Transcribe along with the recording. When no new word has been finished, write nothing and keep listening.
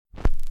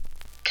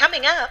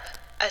Coming up,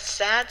 a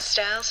Sad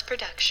Styles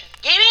production.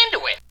 Get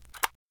into it.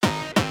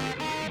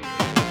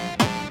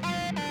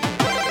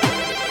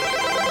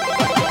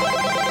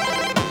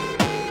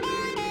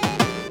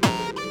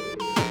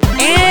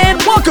 And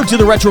welcome to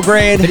the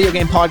RetroGrave video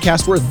game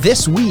podcast, where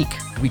this week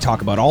we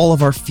talk about all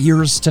of our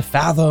fears to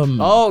fathom.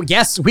 Oh,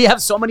 yes, we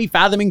have so many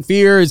fathoming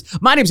fears.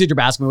 My name's Andrew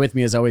Baskin. With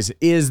me, as always,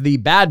 is the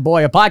bad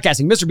boy of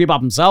podcasting, Mr. Bebop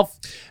himself.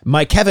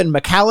 My Kevin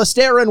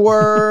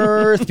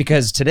McAllister-Worth,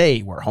 because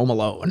today we're home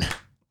alone.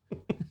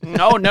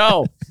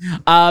 No.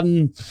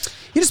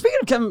 Speaking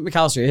of Kevin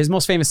McAllister, his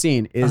most famous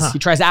scene is he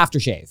tries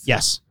aftershave.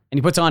 Yes. And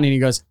he puts on and he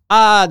goes,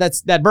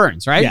 that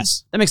burns, right?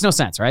 Yes. That makes no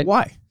sense, right?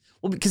 Why?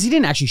 Well, because he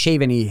didn't actually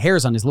shave any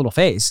hairs on his little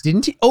face.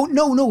 Didn't he? Oh,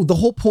 no. The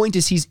whole point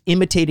is he's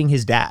imitating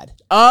his dad.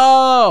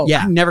 Oh,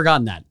 yeah. I've never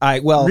gotten that.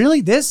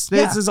 Really? This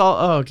is all,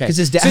 oh, okay. Because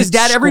his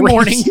dad every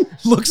morning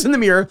looks in the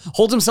mirror,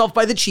 holds himself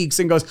by the cheeks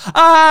and goes,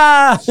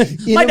 my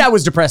dad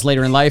was depressed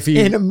later in life.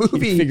 In a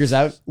movie he figures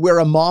out where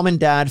a mom and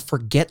dad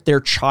forget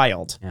their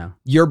child. Yeah.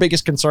 Your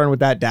biggest concern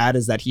with that dad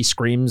is that he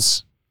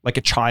screams like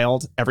a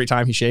child every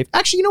time he shaves.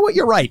 Actually, you know what?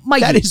 You're right.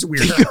 Mikey, that is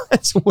weird.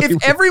 That's way if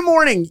weird. every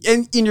morning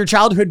in your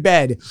childhood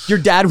bed, your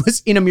dad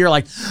was in a mirror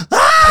like,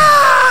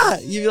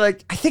 you'd be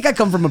like, I think I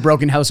come from a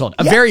broken household,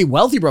 a very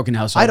wealthy broken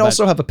household. I'd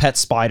also have a pet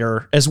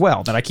spider as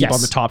well that I keep Yes.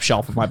 on the top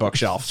shelf of my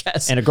bookshelf.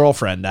 Yes. And a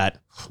girlfriend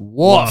that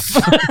woof.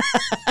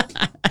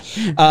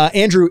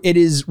 Andrew, it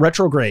is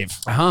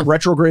RetroGrave. Uh-huh.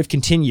 RetroGrave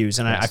continues,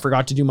 and I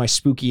forgot to do my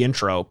spooky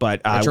intro,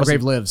 but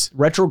RetroGrave lives.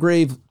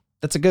 RetroGrave,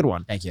 that's a good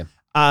one. Thank you.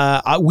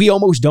 We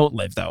almost don't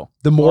live, though.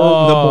 The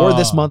more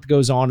this month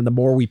goes on and the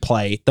more we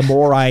play, the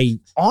more I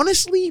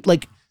honestly,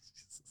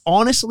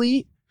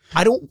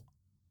 I don't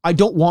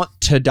want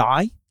to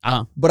die.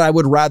 But I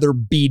would rather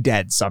be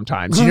dead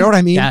sometimes. You know what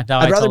I mean? Yeah, no,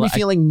 I'd rather be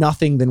feeling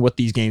nothing than what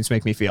these games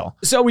make me feel.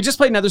 So we just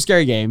played another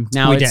scary game.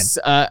 Now We it's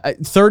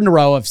third in a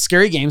row of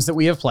scary games that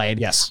we have played.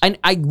 Yes. And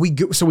we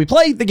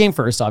play the game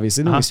first,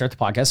 obviously, then we start the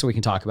podcast so we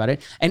can talk about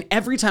it. And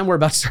every time we're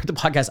about to start the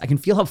podcast, I can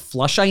feel how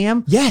flush I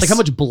am. Yes. Like how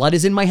much blood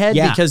is in my head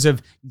Yeah. because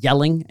of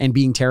yelling and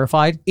being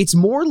terrified. It's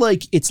more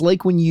like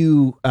when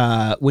you're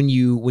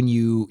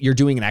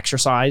doing an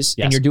exercise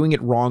and you're doing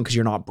it wrong because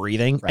you're not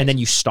breathing, and then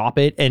you stop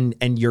it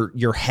and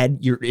your head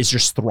is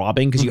just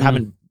throbbing because you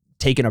haven't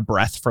taken a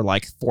breath for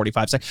like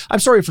 45 seconds. I'm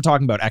sorry for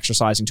talking about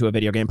exercising to a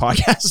video game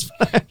podcast.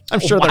 I'm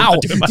sure they're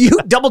not doing You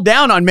doubled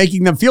down on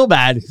making them feel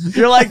bad.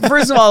 You're like,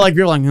 first of all, like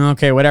you're like,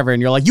 okay, whatever. And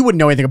you're like, you wouldn't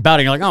know anything about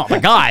it. You're like, oh my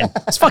God,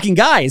 this fucking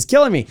guy is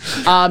killing me.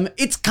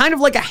 It's kind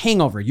of like a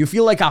hangover. You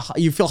feel like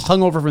you feel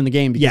hungover from the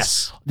game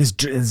because this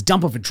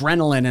dump of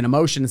adrenaline and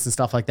emotions and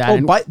stuff like that. Oh,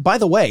 and by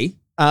the way,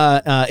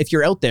 if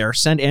you're out there,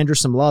 send Andrew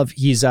some love.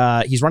 He's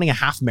running a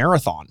half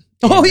marathon.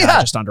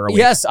 Just under a week.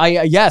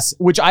 Yes,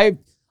 which I'm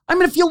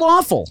going to feel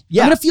awful.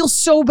 Yeah. I'm going to feel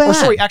so bad. Oh,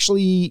 sorry,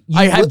 actually,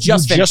 I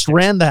just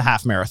ran the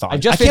half marathon. I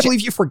can't believe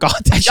you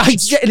forgot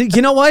that.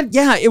 You know what?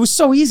 Yeah, it was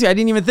so easy. I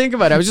didn't even think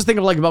about it. I was just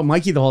thinking about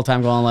Mikey the whole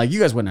time, going like, you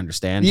guys wouldn't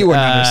understand. You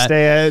wouldn't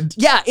understand.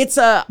 Yeah, it's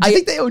Do you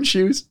think they own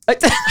shoes?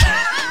 What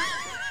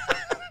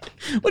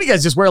do you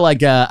guys just wear,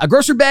 like a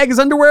grocery bag as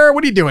underwear?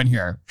 What are you doing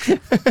here?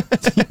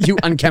 You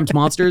unkempt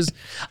monsters.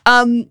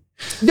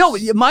 No,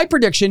 my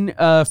prediction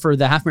for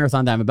the half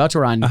marathon that I'm about to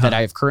run, that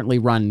I have currently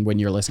run when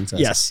you're listening to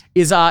this,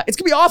 is it's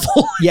gonna be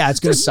awful. Yeah, it's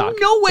gonna suck.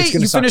 No way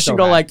you finish and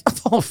go like,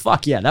 oh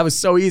fuck yeah, that was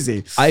so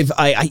easy.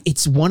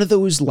 It's one of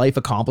those life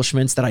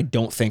accomplishments that I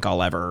don't think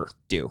I'll ever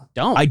do.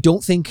 I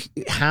don't think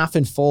half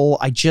and full.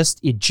 It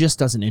just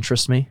doesn't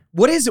interest me.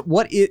 What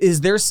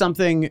is there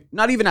something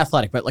not even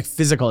athletic but like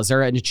physical? Is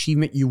there an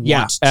achievement you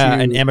want to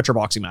an amateur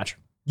boxing match?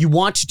 You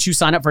want to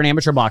sign up for an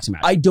amateur boxing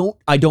match? I don't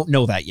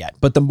know that yet,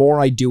 but the more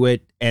I do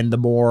it and the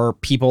more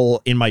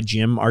people in my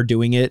gym are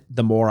doing it,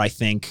 the more I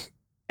think,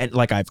 and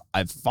like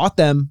I've fought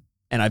them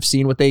and I've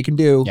seen what they can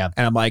do, and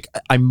I'm like,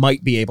 I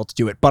might be able to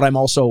do it, but I'm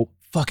also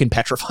fucking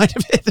petrified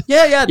of it.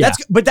 Yeah.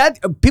 But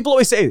people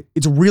always say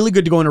it's really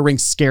good to go in a ring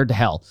scared to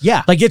hell.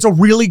 Yeah. Like it's a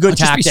really good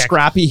tactic. Just be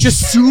scrappy.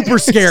 Just super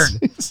scared.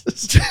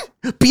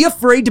 Be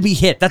afraid to be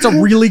hit. That's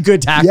a really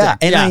good tactic. Yeah,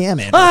 and I am,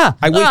 Andrew.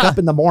 I wake up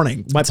in the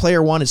morning. My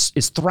player one is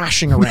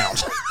thrashing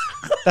around.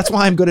 That's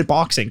why I'm good at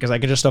boxing, because I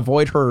can just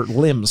avoid her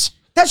limbs.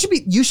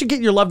 You should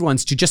get your loved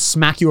ones to just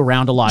smack you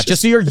around a lot,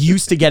 just so you're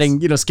used to getting,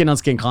 skin on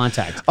skin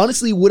contact.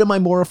 Honestly, what am I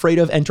more afraid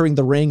of, entering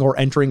the ring or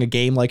entering a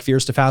game like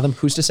Fears to Fathom?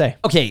 Who's to say?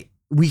 Okay.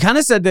 We kind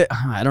of said that,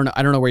 I don't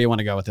know where you want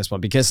to go with this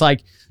one, because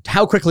like,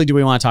 how quickly do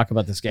we want to talk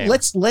about this game?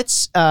 Let's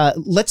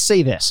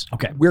say this.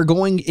 Okay. We're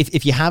going,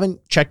 if you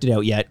haven't checked it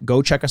out yet,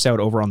 go check us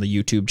out over on the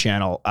YouTube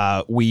channel.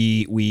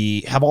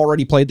 We have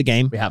already played the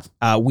game. We have.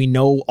 We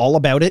know all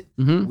about it.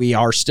 Mm-hmm. We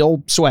are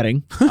still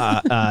sweating,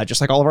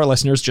 just like all of our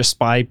listeners, just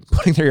by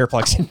putting their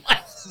earplugs in.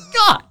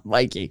 God,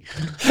 Mikey.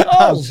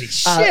 Holy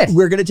shit.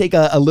 We're going to take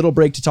a little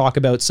break to talk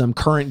about some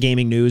current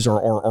gaming news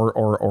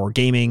or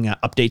gaming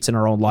updates in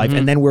our own life.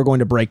 And then we're going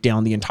to break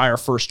down the entire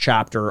first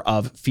chapter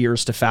of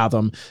Fears to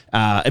Fathom.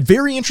 A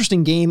very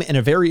interesting game and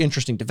a very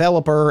interesting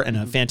developer and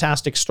a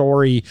fantastic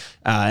story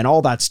and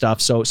all that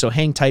stuff. So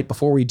hang tight.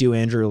 Before we do,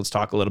 Andrew, let's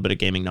talk a little bit of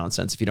gaming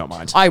nonsense, if you don't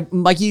mind.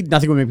 Mikey,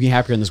 nothing would make me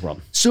happier in this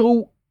world.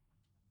 So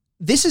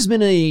this has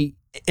been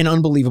an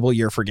unbelievable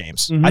year for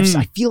games.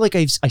 I feel like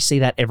I say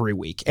that every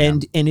week,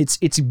 and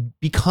it's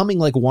becoming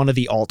like one of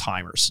the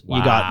all-timers. Wow.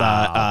 You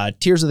got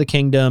Tears of the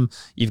Kingdom.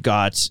 You've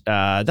got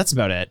that's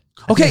about it.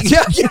 Okay,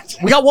 yeah,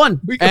 we got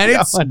one, and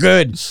it's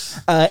good.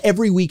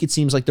 Every week it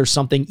seems like there's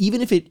something, even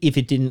if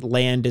it didn't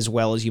land as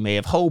well as you may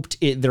have hoped.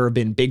 There have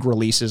been big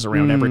releases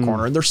around every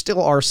corner, and there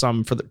still are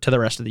some to the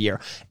rest of the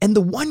year. And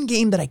the one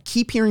game that I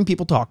keep hearing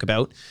people talk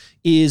about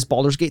is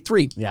Baldur's Gate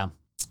 3. Yeah.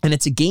 And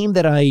it's a game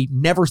that I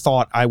never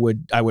thought I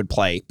would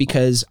play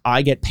because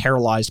I get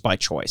paralyzed by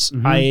choice.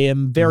 I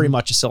am very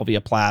much a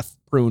Sylvia Plath,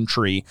 prune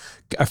tree,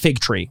 a fig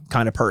tree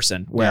kind of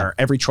person where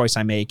every choice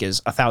I make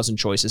is 1,000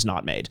 choices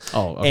not made.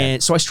 Oh, okay.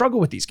 And so I struggle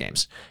with these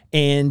games.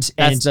 And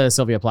that's a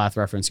Sylvia Plath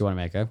reference you want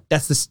to make, eh?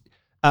 That's this.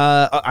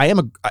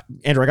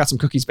 Andrew, I got some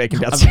cookies baking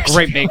downstairs. I'm a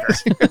great baker.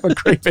 I'm a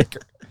great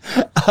baker.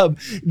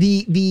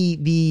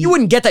 You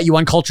wouldn't get that, you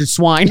uncultured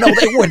swine. No,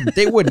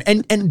 they wouldn't.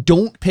 And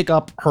don't pick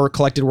up her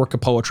collected work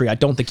of poetry. I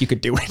don't think you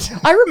could do it.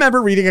 I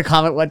remember reading a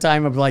comment one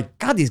time of like,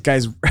 God, these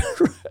guys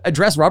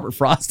address Robert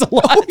Frost a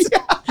lot.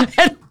 Oh,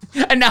 yeah.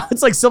 And now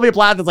it's like Sylvia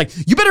Plath is like,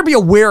 you better be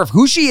aware of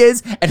who she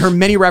is and her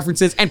many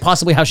references and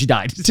possibly how she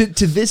died.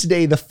 To this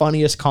day, the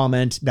funniest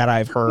comment that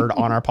I've heard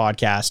on our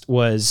podcast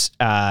was,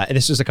 and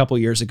this was a couple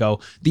years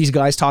ago, these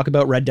guys talk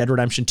about Red Dead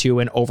Redemption 2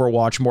 and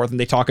Overwatch more than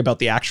they talk about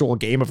the actual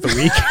game of the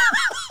week.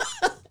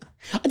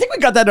 I think we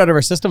got that out of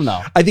our system,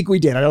 though. I think we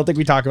did. I don't think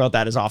we talk about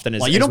that as often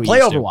as. Well, you don't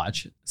play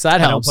Overwatch, so that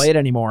helps. I don't play it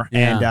anymore,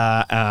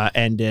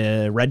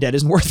 and Red Dead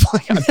isn't worth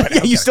playing.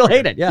 Yeah, you still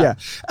hate it, yeah.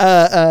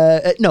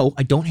 No,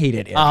 I don't hate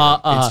it.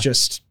 It's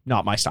just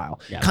not my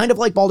style. Yeah. Kind of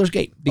like Baldur's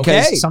Gate,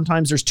 because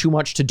sometimes there's too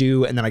much to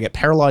do, and then I get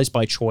paralyzed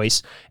by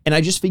choice. And I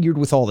just figured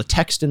with all the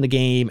text in the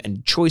game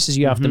and choices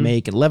you have to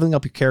make, and leveling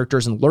up your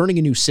characters and learning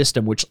a new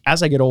system, which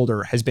as I get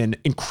older has been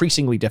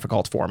increasingly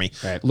difficult for me.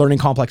 Right. Learning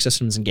complex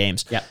systems in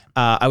games. Yeah.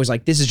 I was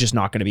like, this is just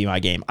not going to be my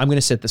game. I'm going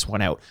to sit this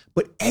one out.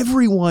 But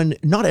everyone,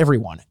 not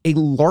everyone, a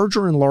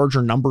larger and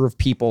larger number of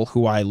people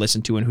who I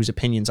listen to and whose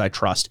opinions I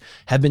trust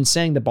have been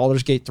saying that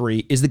Baldur's Gate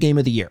 3 is the game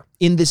of the year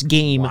in this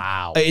game,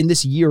 in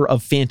this year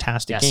of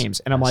fantastic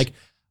games. And I'm like,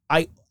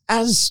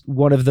 as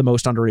one of the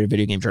most underrated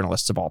video game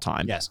journalists of all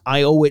time,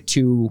 I owe it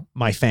to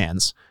my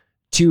fans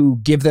to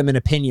give them an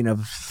opinion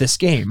of this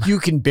game. You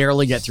can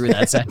barely get through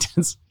that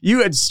sentence.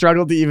 You had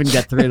struggled to even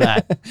get through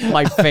that.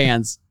 My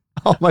fans.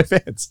 All my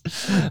fans.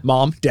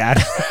 Mom,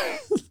 dad,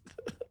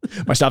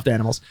 my stuffed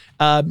animals.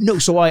 No,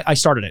 so I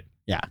started it.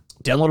 Yeah.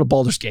 Downloaded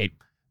Baldur's Gate.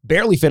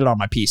 Barely fit it on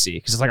my PC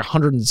because it's like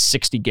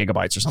 160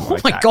 gigabytes or something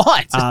like that. Oh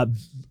my God.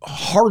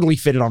 Hardly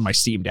fit it on my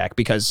Steam Deck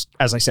because,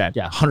 as I said,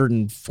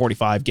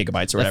 145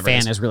 gigabytes or whatever. The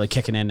fan is really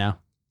kicking in now.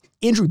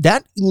 Andrew,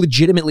 that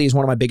legitimately is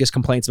one of my biggest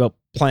complaints about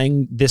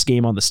playing this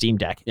game on the Steam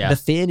Deck. Yeah. The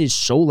fan is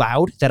so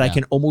loud that I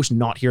can almost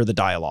not hear the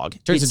the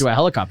turns into a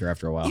helicopter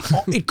after a while.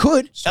 It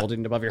could.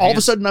 Holding above your all hands. Of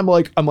a sudden I'm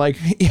like,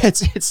 yeah,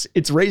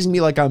 it's raising me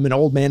like I'm an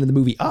old man in the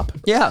movie Up.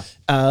 Yeah.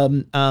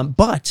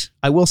 But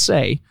I will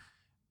say,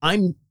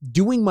 I'm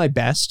doing my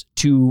best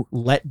to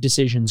let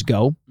decisions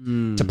go,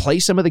 to play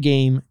some of the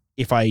game.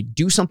 If I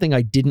do something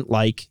I didn't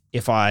like,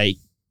 if I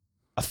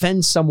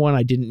offend someone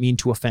I didn't mean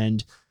to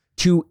offend,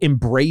 to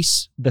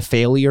embrace the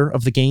failure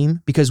of the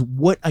game, because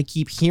what I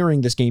keep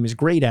hearing this game is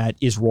great at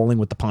is rolling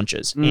with the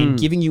punches and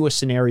giving you a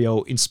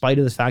scenario in spite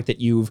of the fact that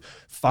you've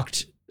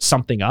fucked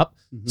something up,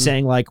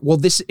 saying like, well,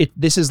 this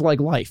is like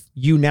life.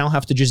 You now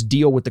have to just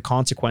deal with the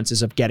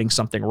consequences of getting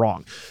something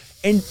wrong.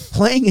 And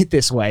playing it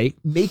this way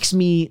makes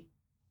me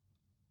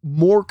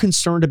more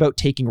concerned about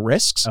taking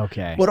risks,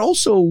 but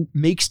also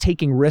makes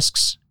taking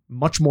risks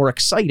much more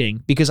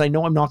exciting because I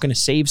know I'm not going to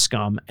save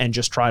scum and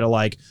just try to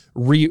like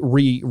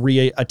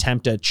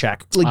attempt a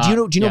check. Like,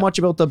 do you know much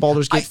about the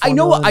Baldur's Gate? I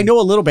know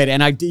a little bit,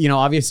 and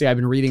obviously I've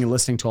been reading and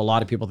listening to a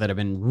lot of people that have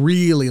been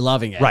really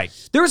loving it. Right.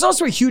 There was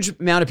also a huge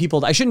amount of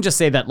people. I shouldn't just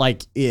say that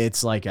like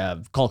it's like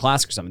a cult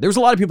classic or something. There was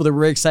a lot of people that were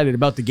very excited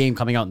about the game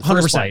coming out in the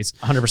first place.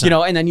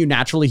 100%. And then you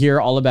naturally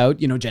hear all about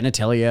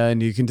genitalia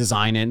and you can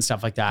design it and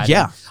stuff like that.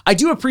 Yeah. And I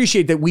do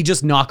appreciate that we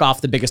just knock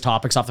off the biggest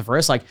topics off the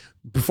first. Like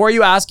before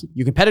you ask,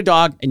 you can pet a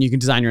dog and you can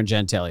design your own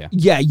genitalia.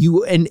 Yeah,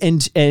 you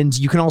and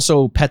you can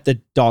also pet the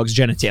dog's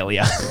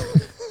genitalia.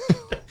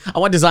 I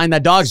want to design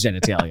that dog's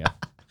genitalia.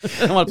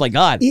 I want to play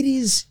God. It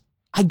is,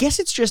 I guess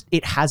it's just,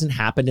 it hasn't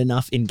happened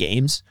enough in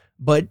games,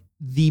 but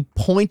the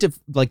point of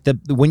like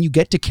when you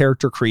get to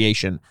character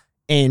creation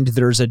and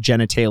there's a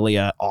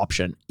genitalia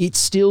option, it's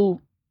still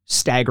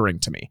staggering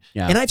to me.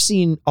 Yeah. And I've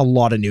seen a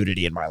lot of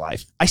nudity in my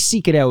life. I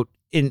seek it out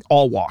in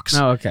all walks.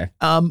 Oh, okay.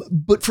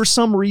 But for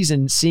some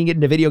reason, seeing it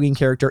in a video game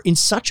character in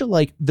such a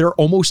like, they're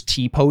almost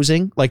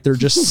T-posing, like they're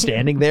just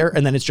standing there,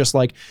 and then it's just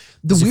like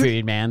the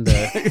weird man,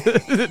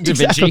 the Da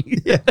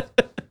Vinci. Yeah.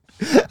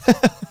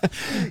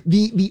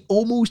 the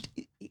almost,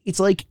 it's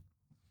like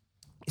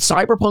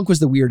Cyberpunk was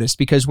the weirdest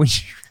because when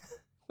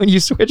you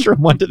switch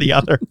from one to the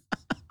other,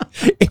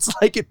 it's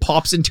like it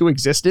pops into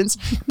existence,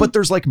 but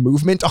there's like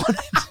movement on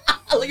it.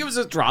 Like it was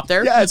just dropped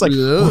there. Yeah, it's like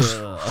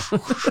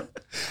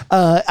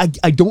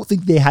I don't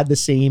think they had the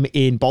same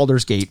in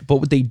Baldur's Gate, but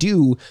what they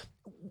do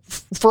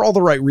for all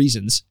the right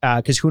reasons,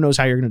 because who knows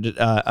how you're going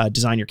to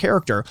design your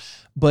character.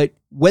 But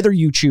whether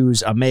you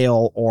choose a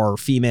male or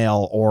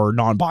female or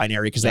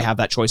non-binary, because they have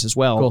that choice as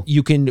well,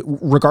 you can,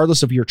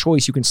 regardless of your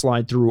choice, you can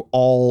slide through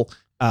all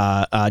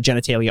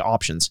genitalia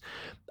options.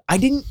 I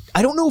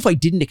don't know if I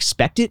didn't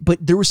expect it, but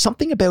there was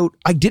something about,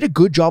 I did a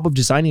good job of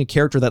designing a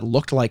character that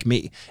looked like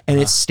me, and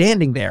it's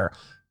standing there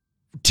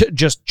to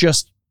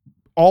just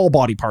all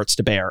body parts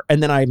to bear.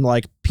 And then I'm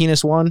like,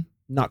 penis 1,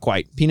 not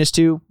quite. Penis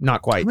 2,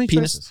 not quite.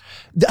 Penis choices?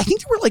 I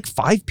think there were like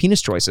 5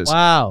 penis choices.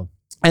 Wow.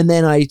 And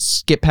then I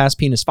skip past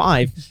penis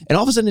 5, and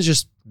all of a sudden it's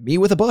just me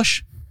with a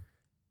bush.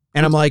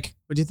 And I'm like,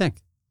 what do you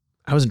think?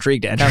 I was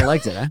intrigued, Andrew. Kind of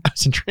liked it, eh? I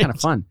was intrigued. Kind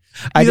of fun.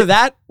 Either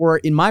that, or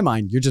in my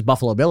mind, you're just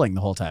Buffalo Billing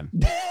the whole time.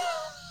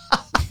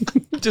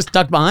 Just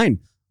tucked behind.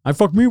 I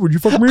fuck me. Would you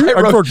fuck me?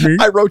 I fuck me.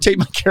 I rotate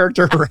my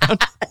character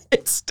around.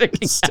 It's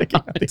sticking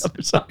on the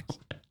other side.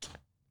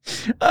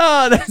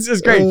 Oh, that's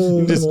just great.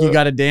 You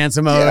got to dance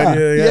him out.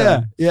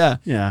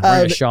 Yeah.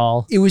 Wear a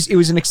shawl. It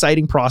was an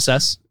exciting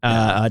process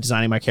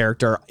designing my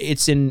character.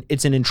 It's an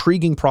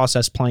intriguing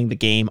process playing the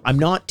game. I'm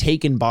not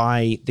taken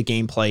by the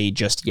gameplay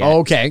just yet.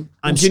 Okay.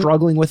 I'm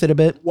struggling with it a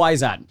bit. Why is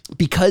that?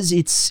 Because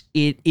it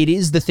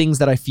is the things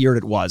that I feared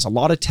it was. A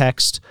lot of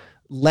text,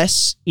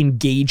 less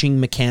engaging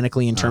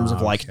mechanically in terms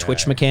of like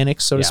Twitch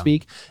mechanics, so to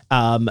speak.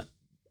 And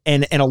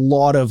a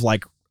lot of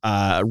like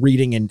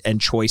reading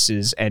and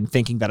choices and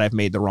thinking that I've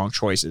made the wrong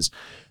choices.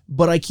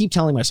 But I keep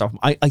telling myself,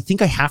 I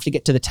think I have to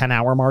get to the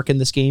 10-hour mark in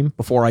this game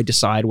before I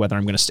decide whether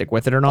I'm going to stick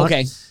with it or not.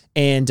 Okay.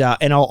 And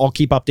I'll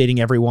keep updating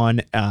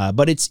everyone.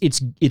 But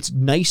it's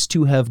nice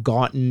to have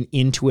gotten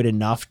into it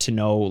enough to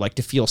know, like,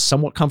 to feel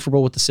somewhat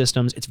comfortable with the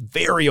systems. It's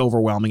very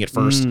overwhelming at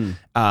first,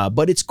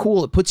 but it's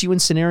cool. It puts you in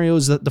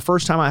scenarios that the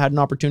first time I had an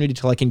opportunity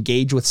to like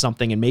engage with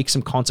something and make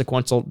some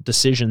consequential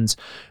decisions,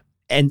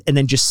 and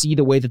then just see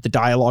the way that the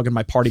dialogue and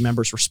my party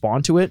members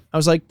respond to it. I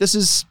was like, this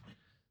is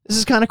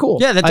kind of cool.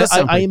 Yeah, that does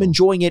sound I am cool.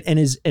 enjoying it, and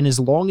as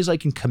long as I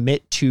can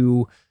commit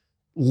to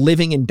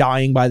living and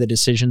dying by the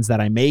decisions that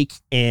I make,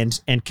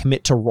 and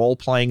commit to role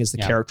playing as the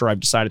character I've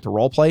decided to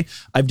role play.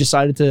 I've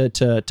decided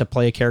to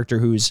play a character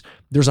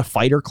there's a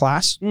fighter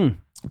class,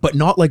 but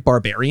not like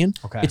barbarian.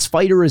 Okay. It's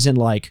fighter as in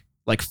like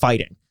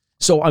fighting.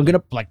 So I'm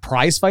gonna like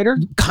prize fighter,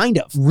 kind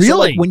of. Really? So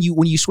like when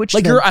you switch,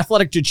 like your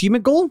athletic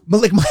achievement goal, but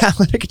like my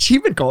athletic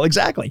achievement goal,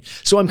 exactly.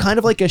 So I'm kind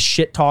of like a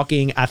shit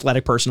talking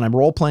athletic person. I'm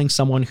role playing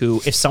someone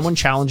who, if someone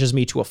challenges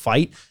me to a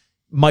fight,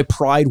 my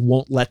pride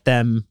won't let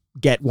them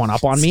get one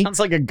up on me.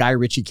 Sounds like a Guy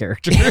Ritchie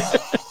character.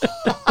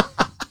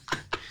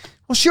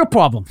 What's your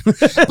problem?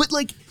 But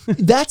like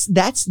that's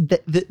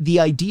the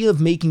idea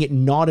of making it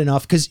not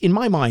enough. Because in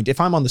my mind, if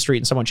I'm on the street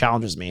and someone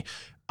challenges me,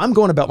 I'm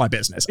going about my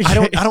business. I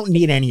don't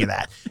need any of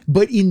that.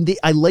 But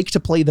I like to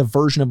play the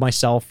version of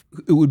myself.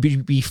 It would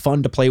be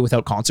fun to play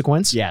without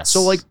consequence. Yes.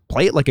 So like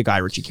play it like a Guy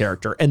Ritchie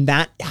character, and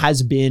that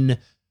has been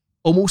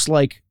almost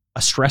like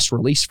a stress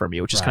release for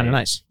me, which is kind of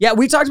nice. Yeah,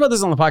 we talked about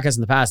this on the podcast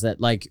in the past,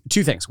 that like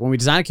 2 things. When we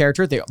design a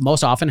character, they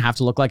most often have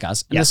to look like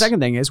us. And the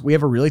second thing is we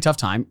have a really tough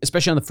time,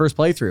 especially on the first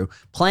playthrough,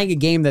 playing a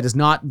game that is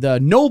not the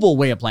noble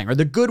way of playing or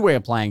the good way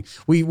of playing.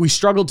 We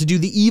struggle to do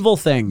the evil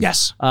thing.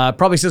 Yes.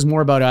 Probably says more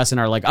about us and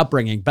our like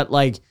upbringing, but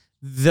like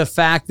the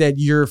fact that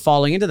you're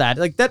falling into that,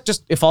 like that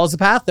just, it follows the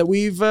path that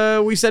we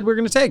said we're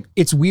going to take.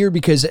 It's weird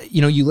because,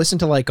 you listen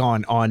to like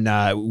on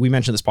we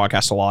mentioned this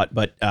podcast a lot,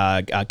 but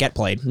Get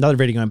Played, another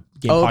video game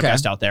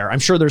podcast out there. I'm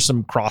sure there's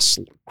some cross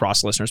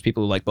listeners,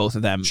 people who like both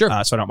of them. Sure.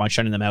 So I don't mind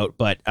shutting them out.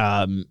 But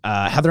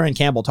Heather Ann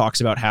Campbell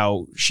talks about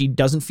how she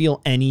doesn't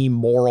feel any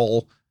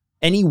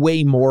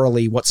way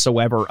morally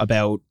whatsoever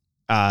about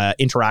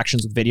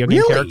interactions with video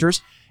game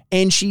characters.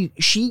 And she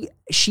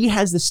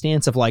has the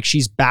stance of like,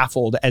 she's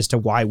baffled as to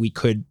why we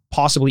could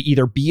possibly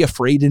either be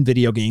afraid in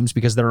video games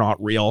because they're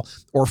not real,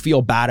 or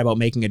feel bad about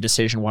making a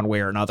decision one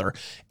way or another.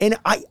 And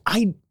I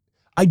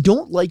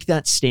don't like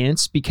that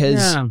stance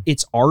because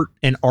it's art,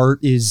 and art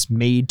is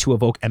made to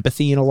evoke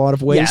empathy in a lot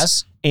of ways.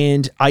 Yes.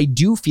 And I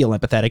do feel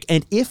empathetic.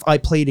 And if I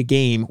played a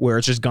game where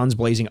it's just guns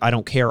blazing, I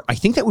don't care, I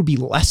think that would be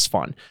less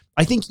fun.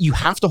 I think you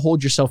have to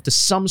hold yourself to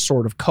some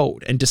sort of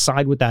code and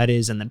decide what that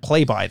is and then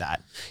play by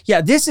that. Yeah,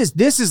 this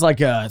is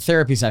like a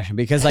therapy session,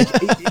 because like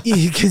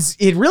because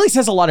it really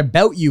says a lot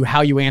about you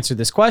how you answer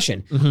this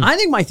question. I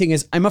think my thing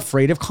is, I'm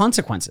afraid of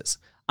consequences.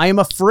 I am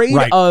afraid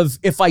of,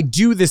 if I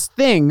do this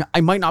thing,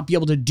 I might not be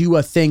able to do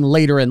a thing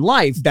later in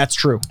life. That's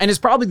true. And it's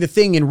probably the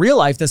thing in real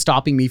life that's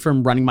stopping me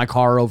from running my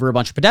car over a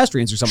bunch of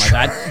pedestrians or something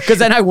like that. Because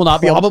then I will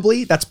not be able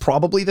to. That's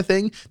probably the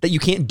thing that you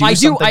can't do.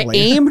 I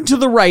aim to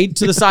the right,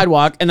 to the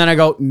sidewalk, and then I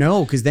go,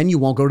 no, because then you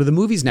won't go to the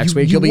movies next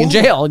week. You'll be in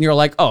jail. And you're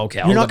like, oh,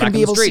 okay. You're not going to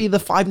be able to see the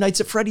Five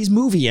Nights at Freddy's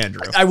movie,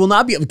 Andrew. I will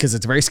not be able, because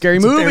it's a very scary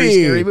movie. Very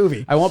scary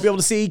movie. I won't be able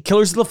to see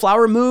Killers of the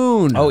Flower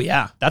Moon. Oh,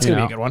 yeah. That's going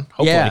to be a good one.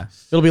 Hopefully. Yeah.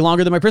 It'll be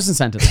longer than my prison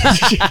sentence.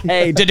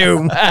 Hey,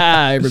 to-do.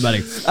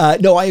 Everybody.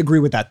 No, I agree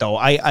with that, though.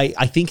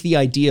 I think the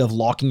idea of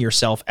locking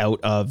yourself out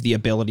of the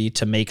ability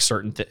to make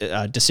certain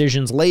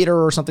decisions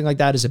later or something like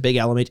that is a big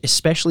element,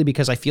 especially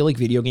because I feel like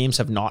video games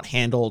have not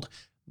handled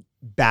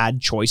bad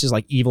choices,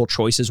 like evil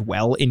choices,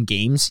 well in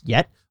games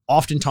yet.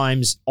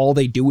 oftentimes all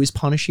they do is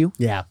punish you.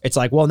 Yeah. It's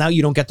like, well, now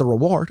you don't get the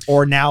reward,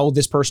 or now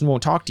this person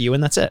won't talk to you,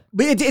 and that's it.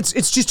 But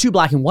it's just too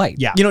black and white.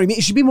 Yeah. You know what I mean?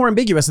 It should be more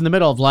ambiguous in the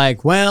middle of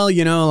like, well,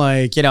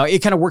 it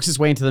kind of works its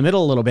way into the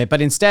middle a little bit,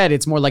 but instead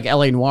it's more like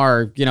LA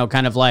Noire,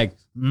 kind of like,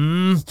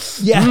 You're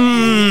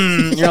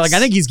like, I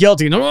think he's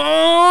guilty.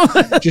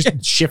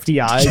 Just shifty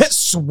eyes.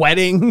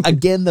 Sweating.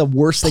 Again, the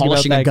worst thing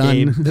about Polishing that a gun.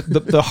 game,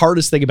 the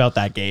hardest thing about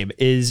that game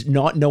is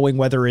not knowing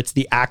whether it's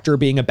the actor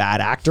being a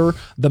bad actor,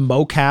 the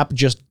mocap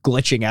just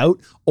glitching out,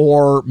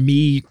 or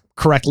me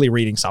correctly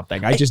reading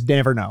something. I just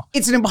never know.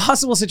 It's an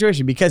impossible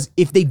situation because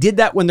if they did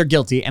that when they're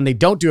guilty and they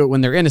don't do it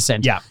when they're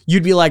innocent, yeah,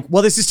 you'd be like,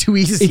 well, this is too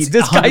easy. It's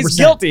this guy's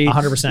guilty.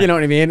 100%. You know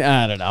what I mean?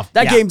 I don't know.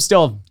 That game,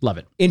 still love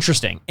it.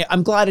 Interesting.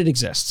 I'm glad it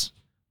exists.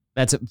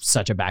 That's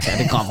such a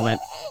backhanded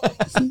compliment.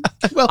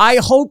 Well, I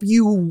hope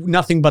you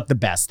nothing but the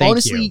best. Thank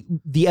honestly,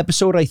 you. The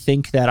episode I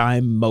think that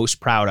I'm most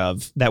proud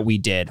of that we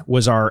did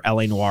was our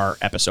LA Noire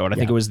episode. I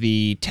think it was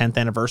the 10th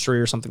anniversary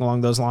or something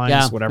along those lines.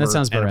 Yeah, whatever that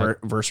sounds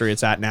anniversary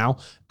it's at now.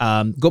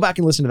 Go back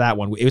and listen to that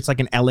one. It's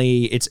like an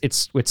LA.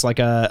 It's like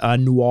a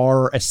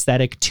noir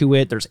aesthetic to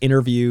it. There's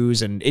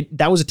interviews, and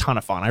that was a ton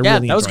of fun. I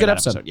really that was a good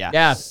enjoyed episode.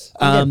 Yeah.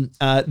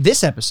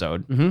 This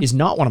episode is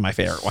not one of my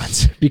favorite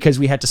ones because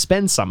we had to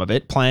spend some of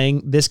it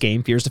playing this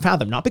game, Fears to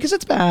Fathom. Not because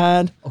it's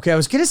bad. Okay, I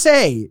was gonna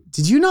say,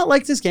 did you not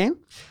like this game?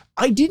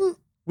 I didn't.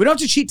 We don't have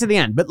to cheat to the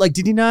end, but like,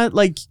 did you not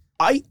like?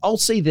 I'll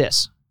say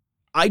this.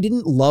 I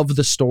didn't love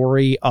the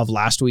story of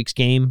last week's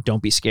game,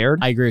 Don't Be Scared.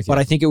 I agree with you. But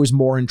I think it was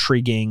more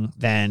intriguing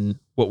than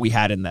what we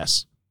had in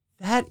this.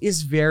 That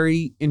is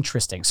very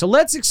interesting. So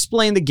let's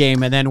explain the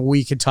game and then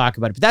we could talk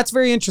about it. But that's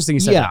very interesting. You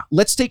said that.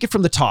 Let's take it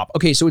from the top.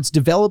 Okay, so it's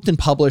developed and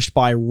published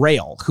by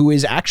Rail, who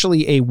is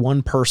actually a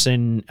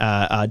one-person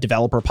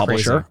developer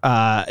publisher.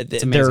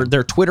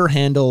 Their Twitter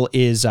handle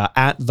is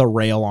at the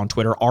Rail on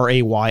Twitter,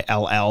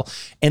 RAYLL,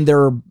 and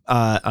their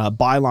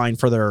byline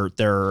for their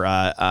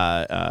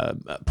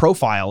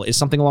profile is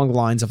something along the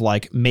lines of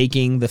like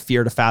making the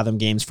Fear to Fathom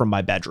games from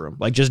my bedroom,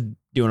 like just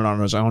doing it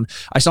on his own.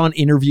 I saw an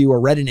interview or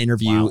read an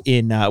interview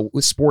in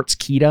Sports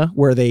Kita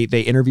where they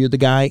interviewed the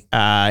guy.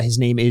 His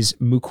name is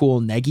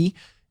Mukul Negi.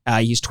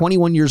 He's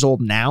 21 years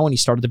old now, and he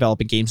started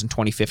developing games in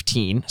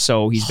 2015.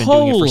 So he's been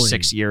doing it for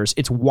 6 years.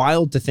 It's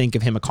wild to think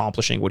of him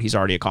accomplishing what he's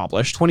already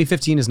accomplished.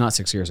 2015 is not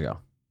 6 years ago.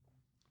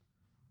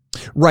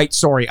 Right.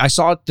 Sorry. I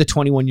saw the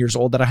 21 years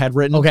old that I had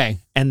written. Okay.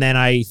 And then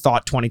I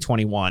thought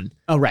 2021.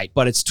 Oh, right.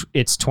 But it's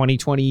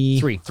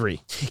 2023.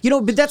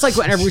 But that's like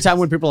every time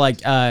when people are like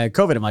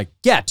COVID, I'm like,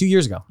 yeah, 2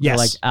 years ago.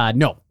 Yes. They're like,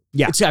 no.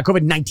 Yeah. It's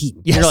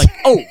COVID-19. Yes. You're like,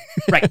 oh,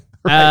 right.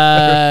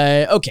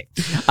 Okay.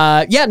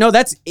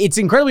 It's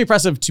incredibly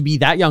impressive to be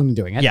that young and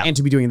doing it and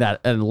to be doing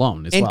that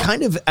alone as well. And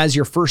kind of as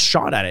your first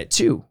shot at it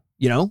too,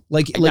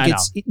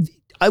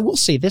 I will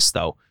say this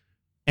though,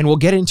 and we'll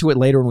get into it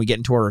later when we get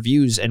into our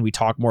reviews and we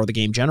talk more of the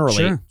game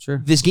generally.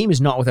 Sure. This game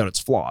is not without its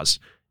flaws.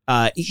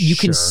 You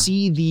can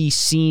see the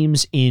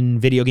seams in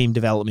video game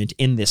development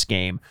in this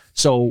game.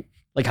 So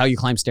like how you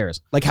climb stairs,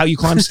 how you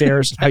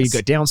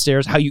go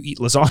downstairs, how you eat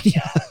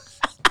lasagna.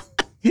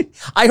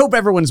 I hope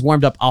everyone's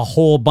warmed up a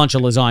whole bunch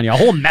of lasagna, a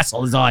whole mess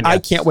of lasagna. I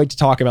can't wait to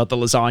talk about the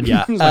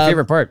lasagna. It's my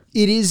favorite part.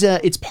 It is.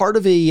 It's part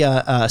of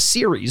a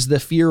series, the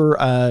Fear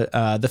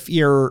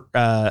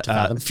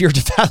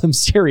to Fathom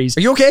series.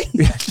 Are you okay?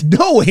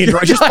 No, Andrew.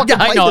 I just fucking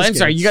I know. this I'm game.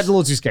 sorry. You got a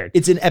little too scared.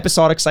 It's an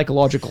episodic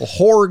psychological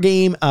horror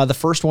game. The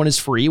first one is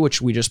free,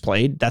 which we just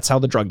played. That's how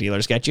the drug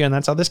dealers get you, and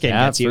that's how this game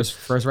gets you.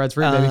 First ride's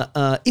free, baby.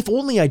 If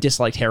only I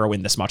disliked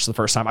heroin this much the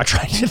first time I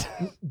tried it.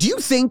 Do you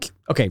think?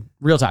 Okay,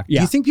 real talk. Yeah.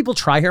 Do you think people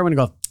try heroin and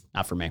go,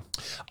 not for me?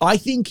 I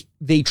think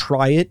they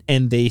try it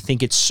and they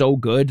think it's so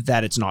good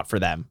that it's not for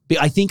them.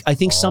 I think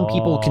some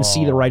people can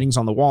see the writings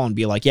on the wall and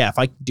be like, yeah, if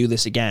I do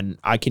this again,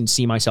 I can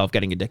see myself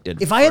getting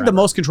addicted. If I had the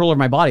most control over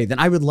my body, then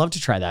I would love to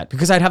try that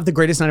because I'd have the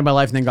greatest night of my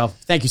life and then go,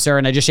 thank you, sir.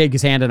 And I just shake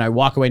his hand and I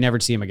walk away, never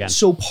to see him again.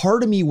 So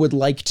part of me would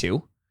like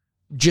to,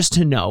 just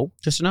to know.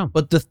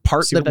 But the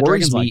part that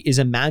worries me is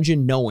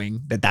imagine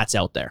knowing that that's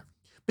out there.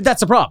 But that's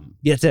the problem.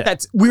 That's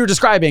it. We were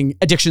describing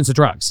addictions to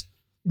drugs.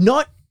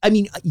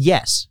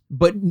 Yes,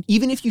 but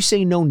even if you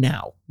say no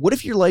now, what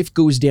if your life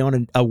goes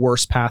down a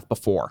worse path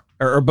before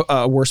or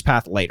a worse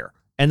path later?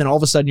 And then all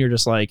of a sudden you're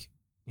just like,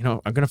 I'm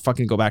going to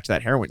fucking go back to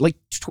that heroin. Like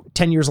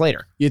 10 years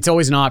later. It's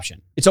always an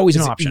option. It's always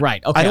an option.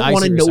 Right. Okay. I don't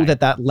want to know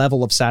that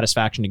level of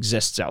satisfaction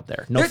exists out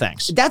there. No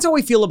thanks. That's how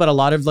I feel about a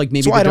lot of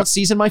maybe. That's why I don't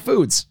season my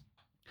foods.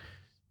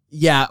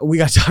 Yeah, we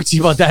got to talk to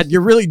you about that.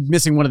 You're really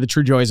missing one of the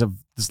true joys of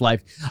this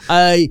life.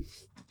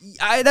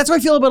 That's how I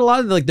feel about a lot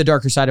of the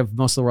darker side of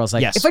most of the world. It's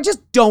like, if I just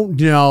don't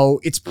know,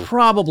 it's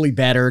probably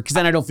better because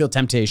then I don't feel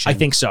temptation. I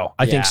think so.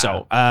 I think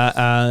so.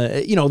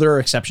 There are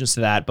exceptions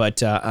to that,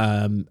 but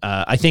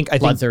I think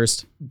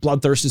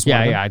bloodthirst is one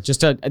of them. Yeah.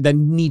 Just the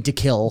need to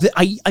kill.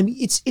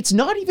 It's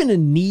not even a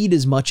need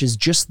as much as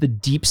just the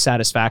deep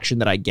satisfaction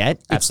that I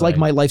get. It's like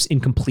my life's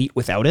incomplete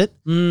without it.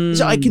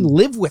 So I can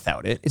live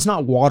without it. It's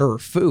not water or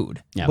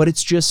food, but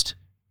it's just,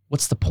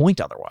 what's the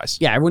point otherwise?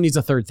 Yeah, everyone needs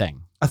a third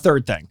thing. A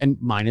third thing.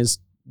 And mine is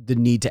the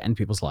need to end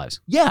people's lives.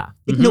 Yeah.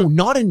 No,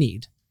 not a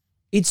need.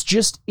 It's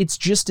just It's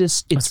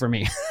for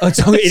me.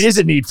 it is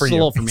a need for It's a you.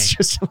 little for me. It's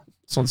just,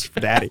 this one's for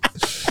daddy.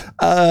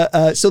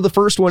 So the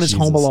first one is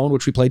Home Alone,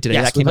 which we played today.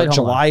 Yes, that we came out played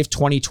Home July of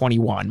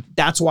 2021.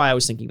 That's why I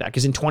was thinking that,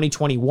 because in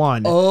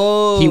 2021,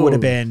 Oh, he would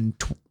have been,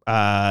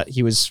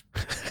 he was,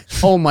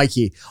 Oh,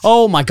 Mikey.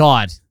 Oh my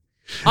God.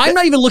 I'm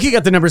not even looking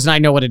at the numbers and I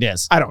know what it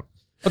is. I don't.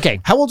 Okay.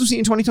 How old was he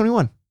in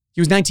 2021?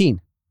 He was 19.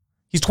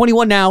 He's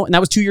 21 now, and that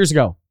was 2 years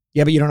ago.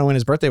 Yeah, but you don't know when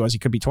his birthday was. He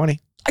could be 20.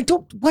 I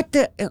don't, what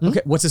the,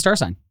 okay, what's his star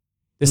sign?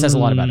 This says a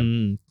lot about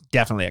him.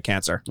 Definitely a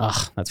Cancer.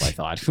 Ugh, that's what I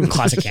thought.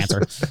 Classic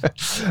Cancer.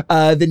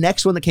 The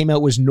next one that came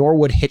out was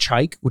Norwood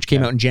Hitchhike, which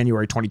came out in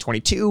January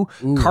 2022.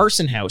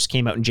 Carson House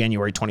came out in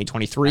January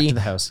 2023. Back to the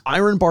house.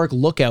 Ironbark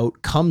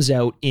Lookout comes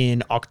out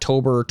in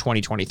October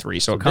 2023.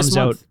 So it comes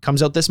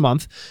out this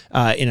month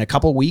in a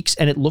couple weeks,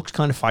 and it looked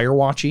kind of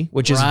Firewatchy,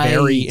 which is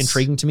very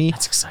intriguing to me.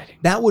 That's exciting.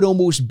 That would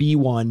almost be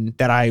one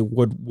that I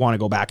would want to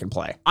go back and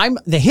play.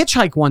 The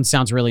Hitchhike one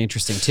sounds really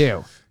interesting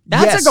too.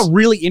 That's like a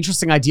really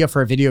interesting idea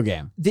for a video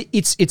game.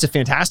 It's a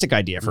fantastic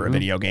idea for a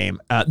video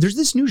game. There's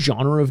this new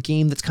genre of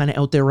game that's kind of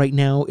out there right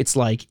now. It's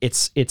like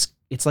it's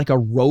like a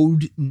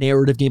road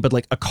narrative game, but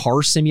like a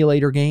car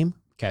simulator game.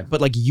 Okay,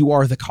 but like you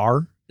are the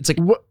car. It's like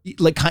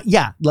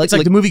it's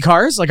like the movie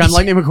Cars. Like I'm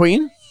Lightning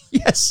McQueen.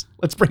 Yes,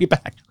 let's bring it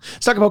back.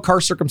 Let's talk about car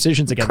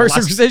circumcisions again.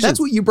 Circumcisions. That's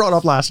what you brought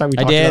up last time. We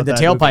talked about the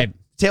tailpipe.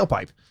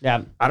 Tailpipe.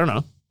 Yeah, I don't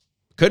know.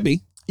 Could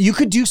be. You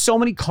could do so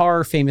many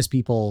car famous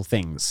people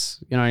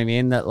things. You know what I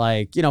mean? That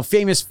like,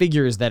 famous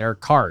figures that are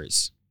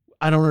cars.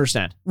 I don't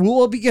understand.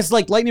 Well, because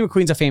like Lightning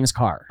McQueen's a famous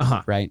car,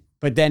 right?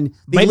 But then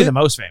maybe the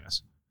most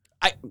famous.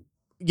 I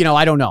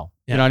don't know.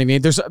 Yeah. You know what I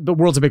mean? The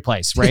world's a big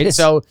place, right?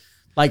 So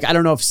like, I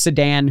don't know if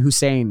Saddam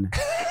Hussein, you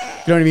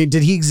know what I mean?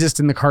 Did he exist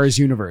in the Cars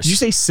universe? Did you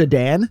say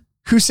Saddam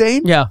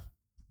Hussein? Yeah.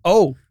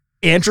 Oh,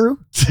 Andrew,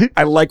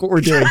 I like what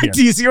we're doing here.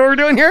 Do you see what we're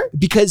doing here?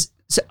 Because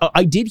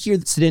I did hear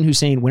that Saddam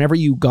Hussein, whenever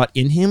you got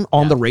in him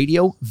on the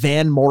radio,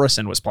 Van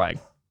Morrison was playing.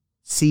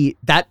 See,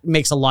 that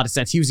makes a lot of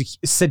sense.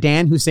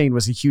 Saddam Hussein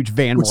was a huge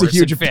Van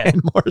Morrison fan.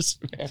 Van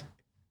Morrison fan.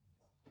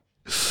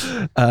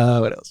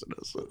 What else?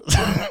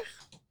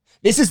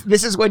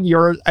 This is when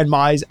your and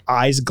my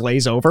eyes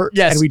glaze over.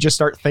 Yes. And we just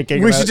start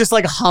thinking. We should just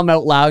like hum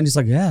out loud and just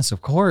like, yes, of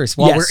course.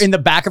 While we're in the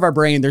back of our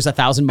brain, there's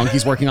 1,000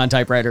 monkeys working on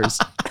typewriters.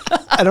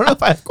 I don't know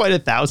if I have quite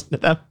 1,000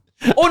 of them.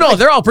 Oh no,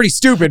 they're all pretty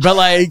stupid, but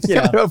like,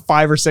 about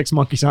 5 or 6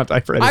 monkeys on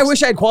typewriters. I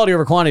wish I had quality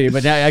over quantity,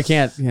 but I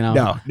can't,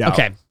 No.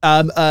 Okay.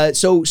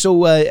 So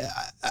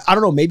I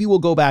don't know. Maybe we'll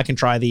go back and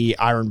try the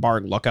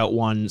Ironbark Lookout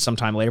one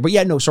sometime later. But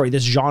yeah, no, sorry.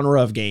 This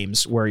genre of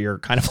games where you're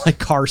kind of like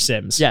car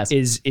sims,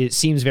 it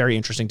seems very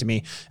interesting to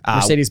me.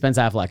 Mercedes-Benz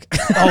Affleck.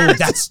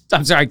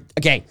 I'm sorry.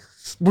 Okay,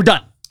 we're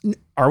done.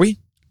 Are we?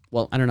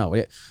 Well, I don't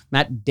know.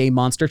 Matt Damon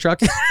monster truck.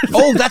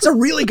 Oh, that's a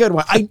really good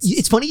one.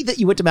 It's funny that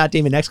you went to Matt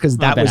Damon next, because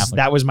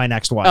that was my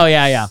next one. Oh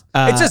yeah.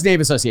 It's just name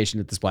association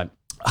at this point.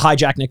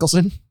 Hijack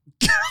Nicholson.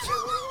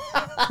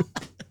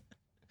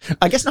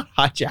 I guess not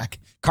hijack.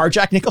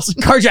 Carjack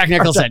Nicholson. Carjack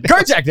Nicholson.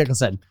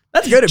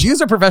 That's good. If he was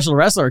a professional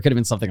wrestler, it could have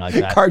been something like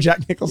that.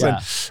 Carjack Nicholson.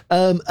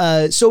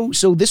 Yeah.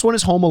 So this one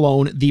is Home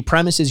Alone. The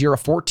premise is you're a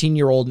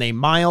 14-year-old named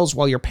Miles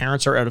while your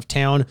parents are out of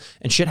town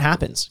and shit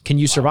happens. Can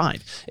you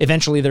survive?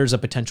 Eventually there's a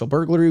potential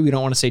burglary. We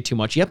don't want to say too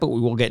much yet, but we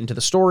will get into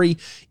the story.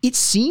 It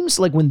seems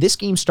like when this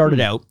game started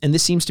out, and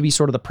this seems to be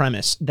sort of the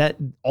premise, that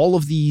all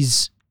of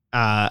these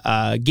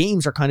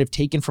games are kind of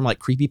taken from like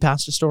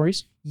creepypasta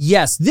stories.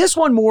 Yes, this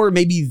one more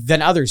maybe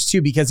than others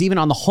too, because even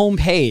on the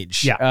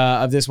homepage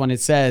of this one, it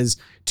says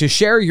to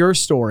share your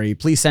story,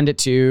 please send it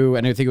to,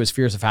 and I think it was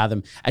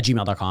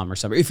fearsoffathom@gmail.com or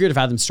something. Fear to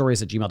Fathom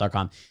stories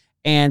 @gmail.com.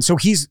 And so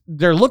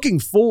they're looking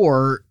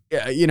for,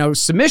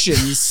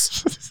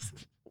 submissions.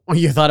 Well,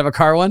 you thought of a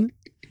car one?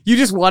 You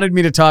just wanted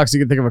me to talk so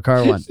you could think of a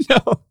car one.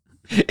 No,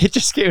 it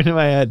just came into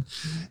my head.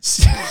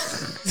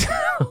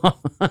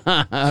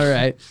 All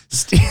right.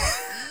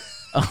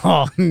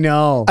 Oh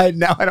no!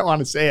 Now I don't want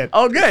to say it.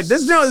 Oh, good.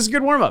 This is a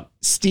good warm up.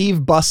 Steve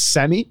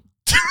Buscemi.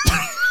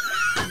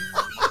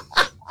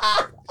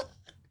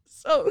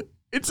 So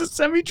it's a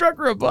semi truck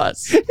or a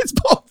bus? It's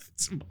both.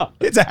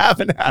 It's a half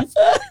and half.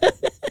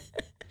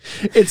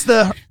 It's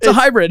a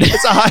hybrid.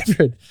 It's a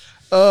hybrid.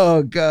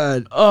 Oh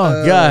god.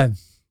 Oh god.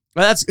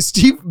 Well, that's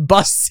Steve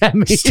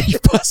Buscemi.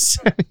 Steve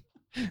Buscemi.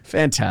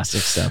 Fantastic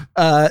stuff.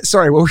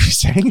 Sorry, what were you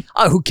saying?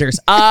 Oh, who cares?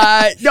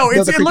 No,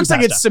 it looks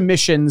like it's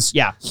submissions.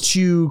 Yeah.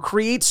 To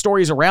create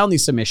stories around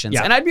these submissions.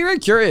 Yeah. And I'd be very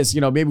curious,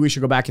 maybe we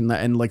should go back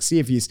and like see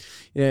if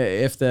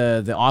if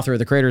the author or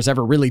the creator has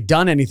ever really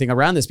done anything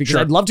around this, because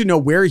I'd love to know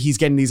where he's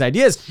getting these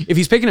ideas. If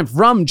he's picking it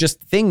from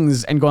just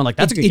things and going like,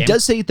 that's a good game. It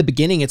does say at the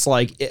beginning, it's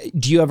like,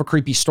 do you have a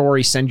creepy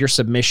story? Send your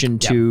submission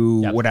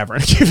to whatever.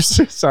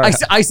 Sorry.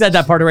 I said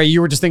that part away.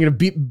 You were just thinking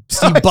of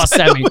Steve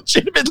Buscemi.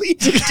 Legitimately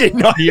did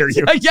not hear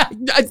you. Yeah.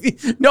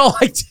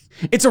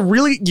 It's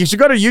you should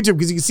go to YouTube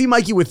because you can see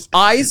Mikey with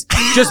eyes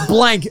just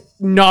blank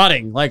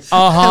nodding like,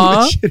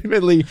 I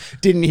legitimately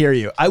didn't hear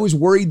you. I was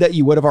worried that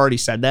you would have already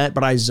said that,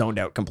 but I zoned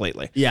out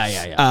completely. Yeah.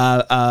 Did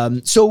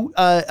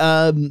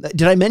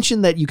I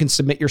mention that you can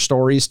submit your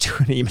stories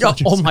to an email?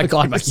 Oh my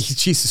God, Mikey.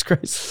 Jesus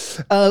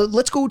Christ.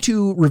 Let's go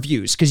to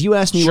reviews because you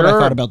asked me what I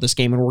thought about this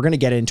game, and we're going to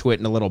get into it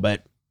in a little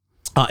bit.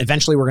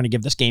 Eventually, we're going to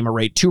give this game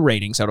two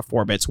ratings out of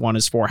 4 bits. One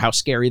is for how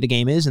scary the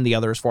game is, and the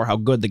other is for how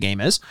good the game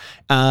is.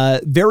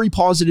 Very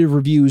positive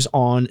reviews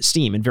on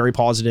Steam, and very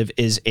positive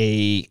is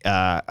a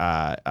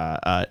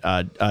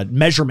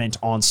measurement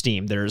on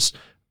Steam. There's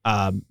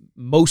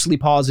mostly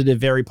positive,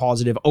 very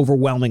positive,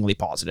 overwhelmingly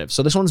positive.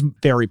 So this one's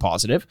very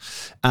positive.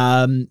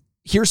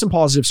 Here's some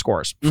positive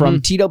scores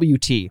from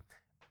TWT.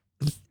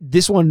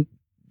 This one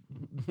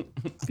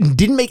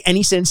didn't make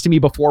any sense to me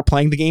before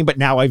playing the game, but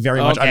now I very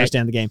much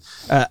understand the game.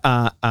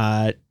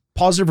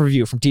 Positive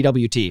review from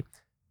TWT.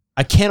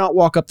 I cannot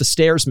walk up the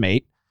stairs,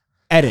 mate.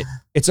 Edit.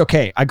 It's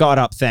okay. I got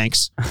up,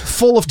 thanks.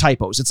 Full of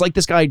typos. It's like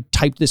this guy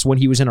typed this when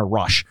he was in a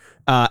rush.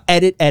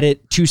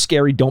 Edit. Too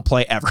scary. Don't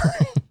play ever.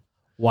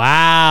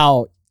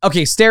 Wow.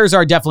 Okay, stairs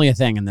are definitely a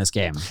thing in this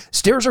game.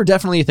 Stairs are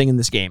definitely a thing in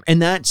this game.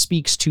 And that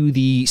speaks to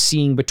the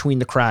seeing between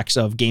the cracks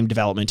of game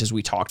development, as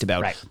we talked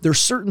about. Right. There's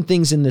certain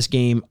things in this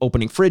game,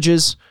 opening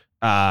fridges,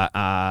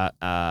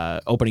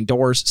 opening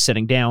doors,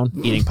 sitting down,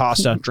 eating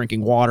pasta,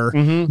 drinking water.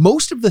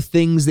 Most of the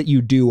things that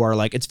you do are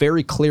like, it's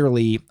very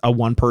clearly a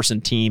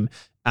one-person team.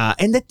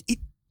 And that,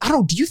 I don't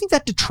know, do you think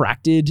that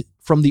detracted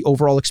from the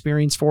overall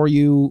experience for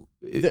you?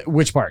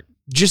 Which part?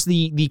 Just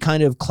the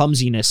kind of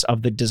clumsiness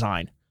of the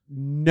design.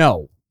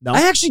 No.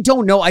 I actually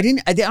don't know. I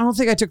don't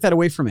think I took that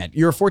away from it.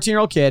 You're a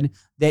 14-year-old kid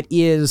that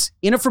is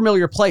in a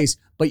familiar place,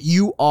 but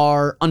you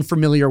are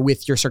unfamiliar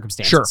with your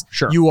circumstances.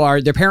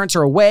 Sure. Their parents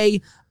are away.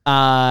 Do you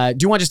want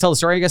to just tell the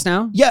story, I guess,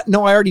 now? Yeah,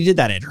 no, I already did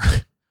that, Andrew.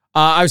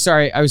 I'm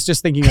sorry. I was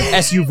just thinking of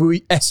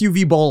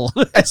SUV bowl.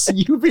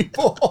 SUV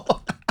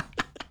bowl.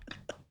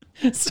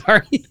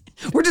 Sorry.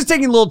 We're just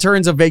taking little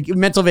turns of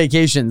mental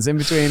vacations in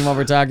between while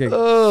we're talking.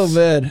 Oh,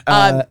 man.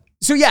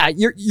 So yeah,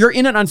 you're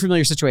in an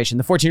unfamiliar situation.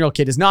 The 14-year-old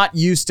kid is not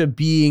used to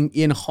being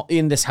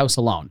in this house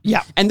alone.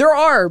 Yeah. And there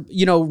are,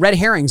 red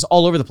herrings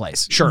all over the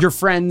place. Sure. Your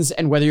friends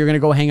and whether you're going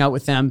to go hang out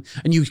with them,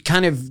 and you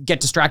kind of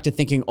get distracted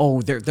thinking,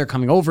 "Oh, they're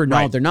coming over."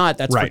 No, they're not.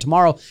 That's for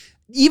tomorrow.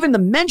 Even the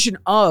mention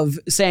of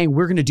saying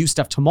we're going to do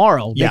stuff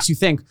tomorrow makes you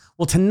think,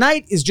 well,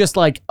 tonight is just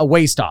like a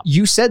way stop.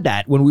 You said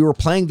that when we were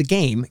playing the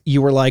game,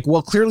 you were like,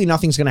 well, clearly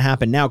nothing's going to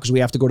happen now because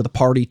we have to go to the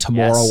party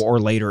tomorrow or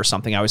later or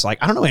something. I was like,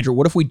 I don't know, Andrew,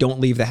 what if we don't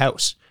leave the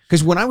house?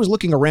 Because when I was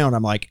looking around,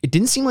 I'm like, it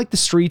didn't seem like the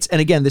streets. And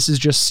again, this is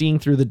just seeing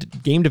through the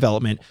game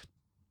development.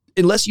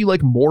 Unless you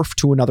like morph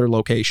to another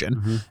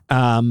location,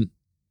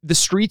 the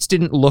streets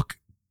didn't look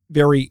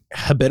very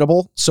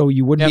habitable, so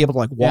you wouldn't be able to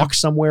like walk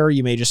somewhere.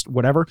 You may just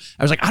whatever.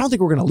 I was like, I don't think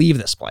we're going to leave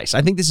this place.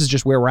 I think this is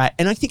just where we're at,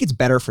 and I think it's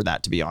better for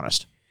that, to be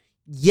honest.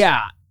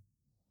 Yeah.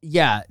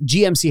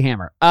 GMC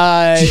Hammer.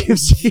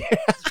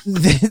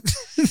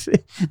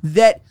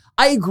 That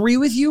I agree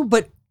with you,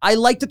 but I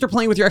like that they're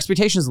playing with your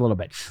expectations a little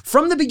bit.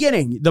 From the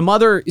beginning, the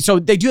mother, so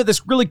they do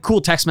this really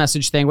cool text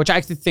message thing, which I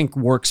actually think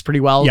works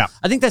pretty well. Yeah.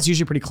 I think that's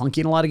usually pretty clunky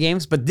in a lot of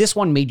games, but this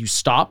one made you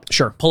stop,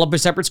 pull up a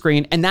separate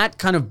screen, and that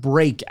kind of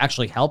break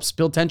actually helps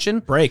build tension.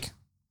 Break.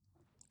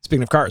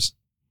 Speaking of cars.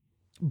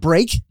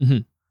 Break?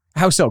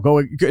 How so?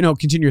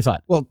 Continue your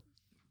thought. Well,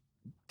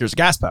 there's a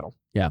gas pedal.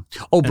 Yeah.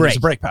 Oh, brake. There's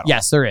a brake pedal.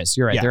 Yes, there is.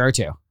 You're right. There are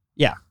two.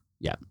 Yeah.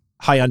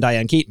 Hi on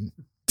Diane Keaton.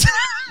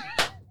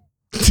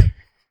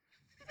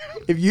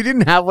 If you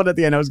didn't have one at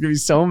the end, I was going to be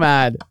so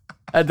mad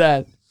at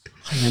that.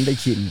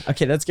 Hyundai Keaton.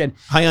 Okay, that's good.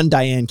 Hi on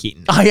Diane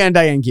Keaton. Hi on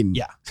Diane Keaton.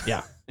 Yeah.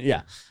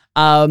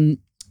 And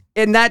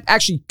that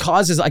actually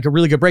causes like a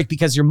really good break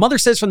because your mother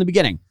says from the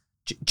beginning,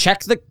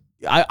 check the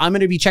I'm going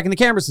to be checking the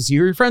cameras to see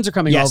who your friends are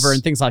coming over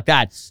and things like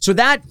that. So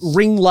that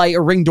ring light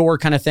or ring door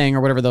kind of thing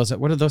or whatever those,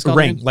 what are those called?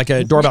 Ring, like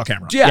a doorbell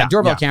camera. Yeah,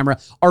 doorbell camera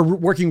are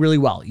working really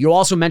well. You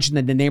also mentioned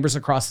that the neighbors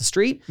across the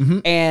street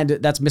and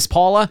that's Miss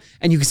Paula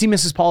and you can see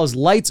Mrs. Paula's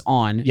lights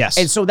on. Yes.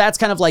 And so that's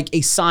kind of like a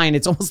sign.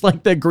 It's almost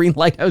like the green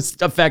lighthouse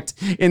effect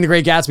in The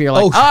Great Gatsby. You're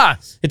like,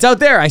 it's out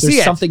there. I see it.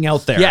 There's something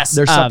out there. Yes.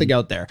 There's something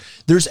out there.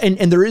 There's,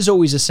 and there is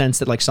always a sense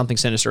that like something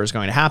sinister is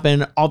going to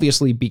happen,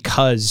 obviously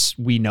because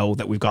we know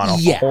that we've got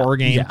a horror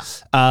game.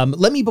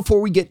 Let me,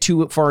 before we get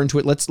too far into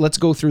it, let's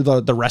go through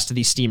the rest of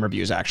these Steam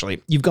reviews.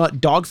 Actually, you've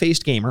got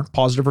Dog-Faced Gamer,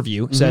 positive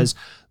review, says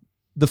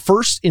the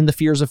first in the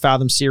Fears of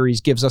Fathom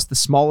series gives us the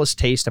smallest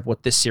taste of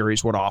what this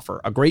series would offer.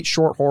 A great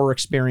short horror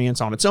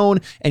experience on its own,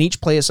 and each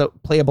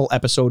playable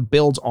episode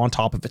builds on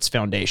top of its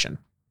foundation.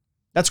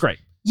 That's great.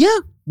 Yeah.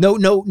 No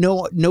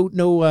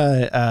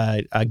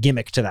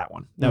gimmick to that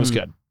one. That was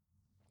good.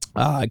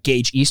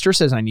 Gage Easter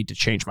says, I need to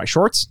change my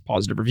shorts.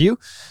 Positive review.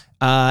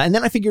 And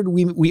then I figured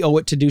we owe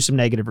it to do some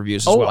negative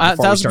reviews as well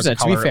before we start to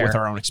color it with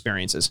our own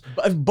experiences.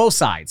 Both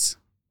sides.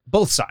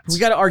 Both sides. We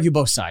got to argue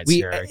both sides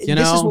here.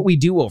 This is what we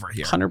do over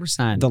here.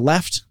 100%. The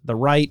left, the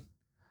right,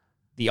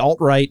 the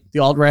alt-right. The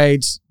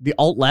alt-right, the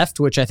alt-left,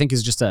 which I think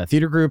is just a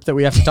theater group that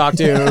we have to talk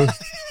to.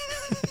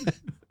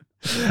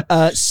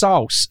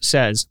 Sauce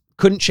says,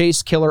 couldn't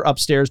chase killer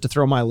upstairs to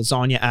throw my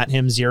lasagna at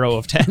him, 0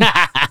 of 10.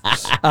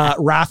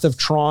 Wrath of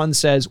Tron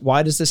says,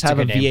 why does this have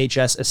a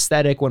VHS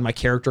aesthetic when my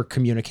character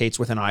communicates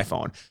with an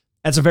iPhone?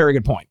 That's a very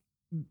good point.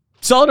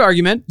 Solid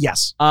argument.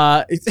 Yes.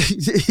 Can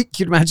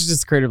you imagine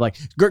just the creator like,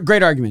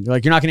 great argument. You're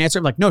like, you're not going to answer?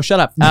 I'm like, no,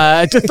 shut up.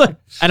 Just like,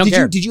 I don't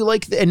care. Did you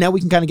like, and now we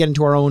can kind of get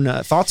into our own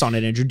thoughts on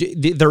it, Andrew.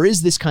 There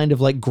is this kind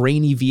of like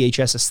grainy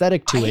VHS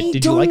aesthetic to it.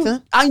 Did you like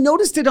that? I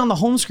noticed it on the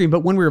home screen,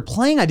 but when we were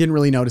playing, I didn't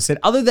really notice it.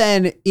 Other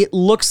than it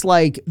looks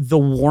like the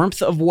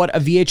warmth of what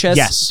a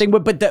VHS thing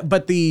would,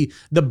 but the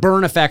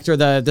burn effect or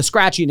the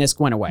scratchiness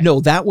went away.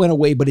 No, that went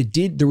away, but it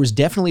did. There was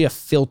definitely a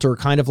filter,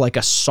 kind of like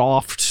a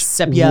soft,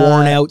 sepia,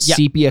 worn out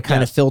sepia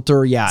kind of filter.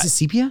 Yeah. Is it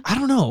sepia? I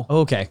don't know. Oh,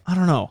 okay. I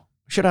don't know.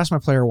 Should ask my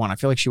player one. I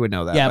feel like she would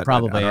know that. Yeah, but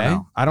probably.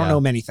 I don't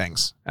know many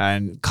things,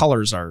 and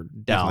colors are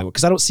definitely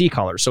because I don't see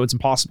colors, so it's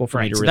impossible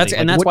for me to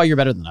really. That's why you're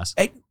better than us.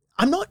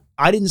 I'm not.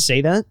 I didn't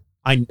say that.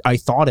 I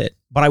thought it,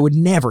 but I would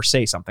never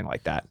say something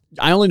like that.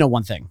 I only know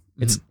one thing.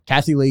 It's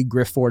Kathy Lee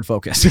Griff Ford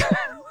Focus.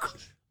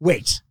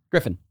 Wait,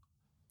 Griffin.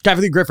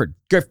 Kathy Lee Gifford.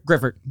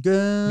 Gifford.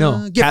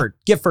 No,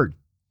 Gifford.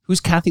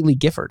 Who's Kathy Lee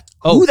Gifford?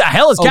 Oh, who the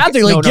hell is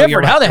Kathy Lee Gifford?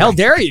 Right, How the hell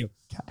dare you?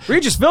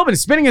 Regis Philbin is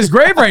spinning his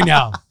grave right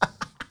now.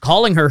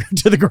 calling her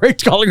to the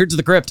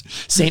crypt.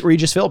 St.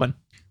 Regis Philbin.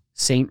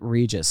 St.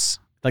 Regis.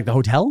 Like the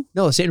hotel?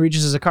 No, St.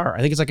 Regis is a car.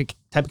 I think it's like a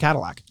type of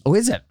Cadillac. Oh,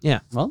 is it?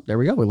 Yeah. Well, there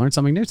we go. We learned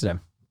something new today.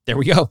 There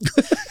we go.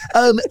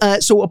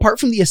 So apart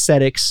from the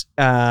aesthetics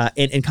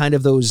and kind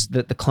of those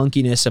the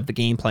clunkiness of the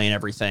gameplay and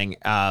everything,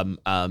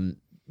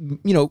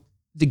 you know,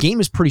 the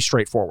game is pretty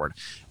straightforward.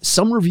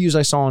 Some reviews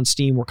I saw on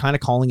Steam were kind of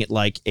calling it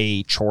like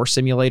a chore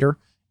simulator.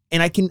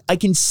 And I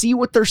can see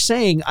what they're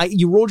saying.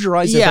 You rolled your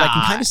eyes, but I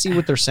can kind of see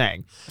what they're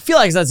saying. I feel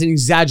like that's an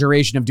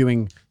exaggeration of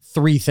doing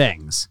 3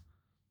 things: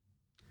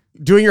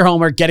 doing your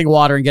homework, getting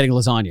water, and getting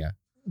lasagna.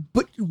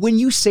 But when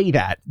you say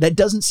that, that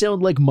doesn't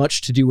sound like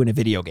much to do in a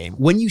video game.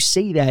 When you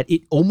say that,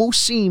 it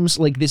almost seems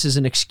like this is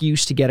an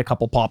excuse to get a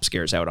couple pop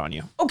scares out on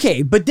you.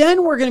 Okay, but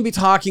then we're going to be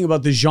talking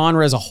about the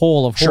genre as a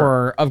whole of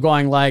horror, of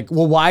going like,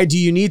 well, why do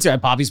you need to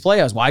at Poppy's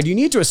Playhouse? Why do you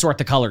need to assort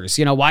the colors?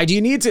 You know, why do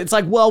you need to? It's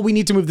like, well, we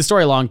need to move the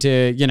story along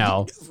to, you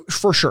know.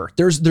 For sure.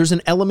 There's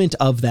an element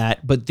of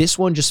that, but this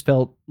one just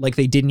felt like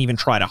they didn't even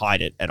try to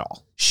hide it at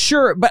all.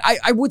 Sure, but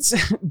I would say,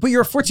 but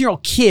you're a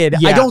 14-year-old kid.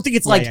 Yeah. I don't think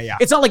it's like,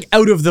 it's not like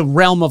out of the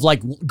realm of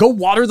like, go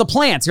water the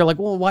plants. You're like,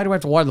 well, why do I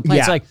have to water the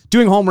plants? Yeah. Like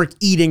doing homework,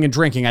 eating, and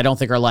drinking, I don't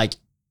think are like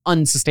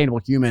unsustainable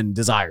human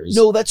desires.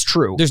 No, that's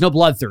true. There's no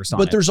bloodthirst on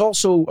it. But there's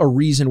also a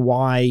reason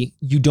why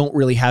you don't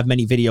really have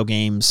many video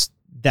games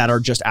that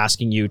are just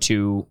asking you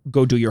to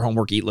go do your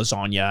homework, eat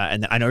lasagna,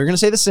 and I know you're going to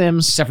say The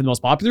Sims. Except for the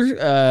most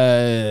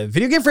popular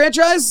video game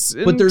franchise,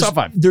 but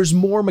there's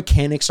more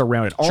mechanics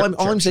around it. All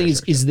I'm saying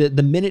is that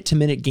the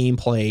minute-to-minute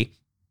gameplay,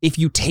 if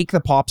you take the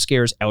pop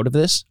scares out of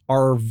this,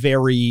 are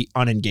very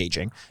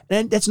unengaging.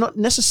 And that's not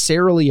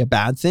necessarily a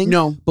bad thing.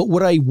 No. But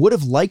what I would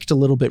have liked a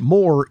little bit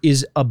more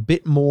is a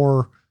bit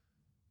more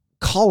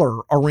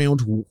color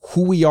around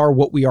who we are,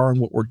 what we are, and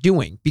what we're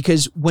doing.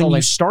 Because when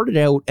you started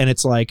out and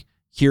it's like,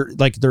 here,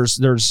 like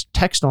there's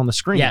text on the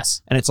screen.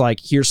 Yes. And it's like,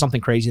 here's something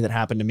crazy that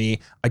happened to me.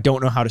 I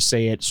don't know how to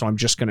say it, so I'm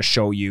just going to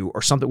show you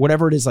or something,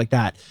 whatever it is like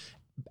that.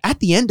 At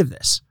the end of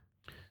this,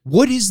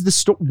 what is the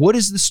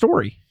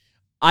story?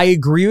 I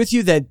agree with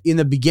you that in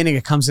the beginning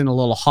it comes in a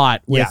little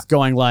hot with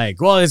going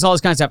like, well, there's all this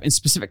kind of stuff and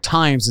specific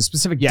times and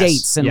specific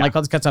dates and like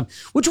all this kind of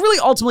stuff, which really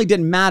ultimately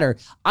didn't matter.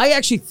 I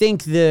actually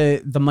think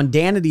the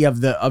mundanity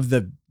of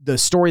the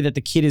story that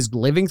the kid is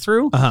living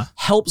through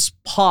helps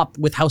pop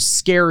with how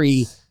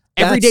scary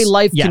everyday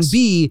life can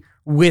be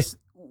with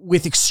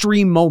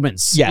extreme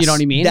moments. Yes. You know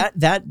what I mean?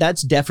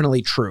 That's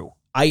definitely true.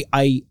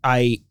 And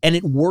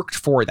it worked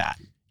for that.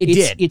 It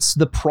did. It's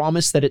the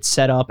promise that it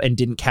set up and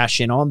didn't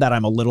cash in on that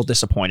I'm a little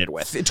disappointed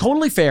with.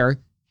 Totally fair.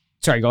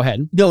 Sorry, go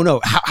ahead.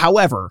 No.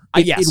 However,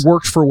 it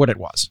worked for what it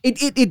was.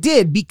 It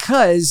did,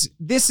 because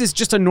this is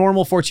just a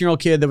normal 14-year-old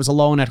kid that was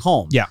alone at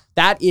home. Yeah.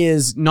 That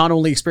is not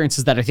only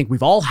experiences that I think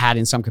we've all had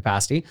in some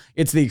capacity,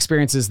 it's the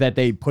experiences that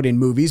they put in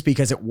movies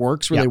because it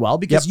works really well,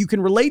 because you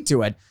can relate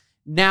to it.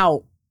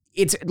 Now,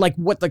 it's like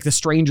what like The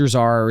Strangers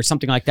are or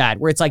something like that,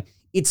 where it's like,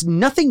 it's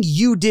nothing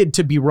you did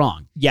to be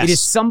wrong. Yes. It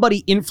is somebody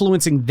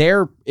influencing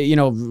their,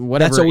 whatever.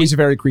 That's always a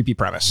very creepy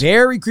premise.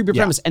 Very creepy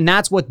premise. And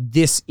that's what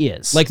this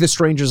is. Like The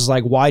Strangers is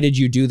like, why did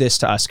you do this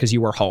to us? Because you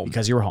were home.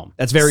 Because you were home.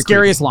 That's very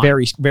scariest creepy. line.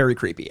 Very, very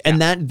creepy.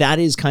 And that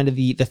is kind of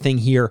the thing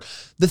here.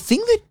 The thing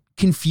that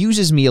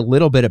confuses me a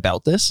little bit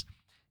about this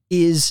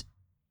is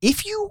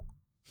if you...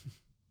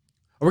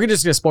 We're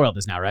just going to spoil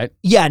this now, right?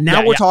 Yeah,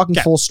 now we're talking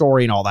full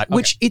story and all that,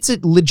 which it's a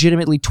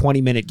legitimately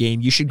 20-minute game.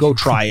 You should go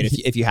try it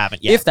if you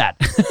haven't yet. If that.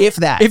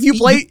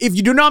 If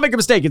you do not make a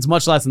mistake, it's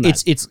much less than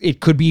that.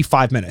 It could be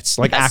 5 minutes,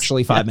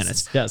 actually 5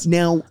 minutes. Yes.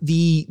 Now,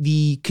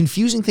 the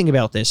confusing thing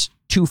about this,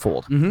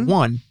 twofold.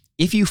 One,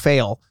 if you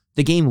fail,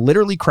 the game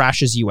literally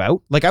crashes you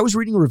out. Like I was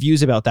reading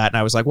reviews about that and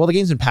I was like, well, the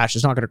game's been patched.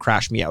 It's not going to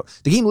crash me out.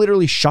 The game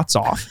literally shuts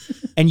off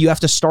and you have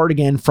to start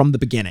again from the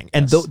beginning.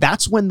 And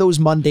that's when those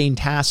mundane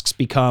tasks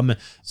become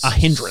a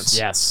hindrance.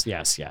 Yes.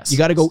 You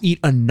got to go eat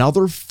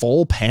another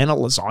full pan of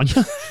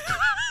lasagna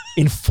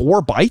in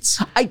 4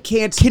 bites. I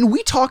can't. Can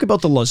we talk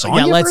about the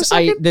lasagna for a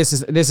second? This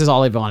is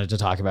all I wanted to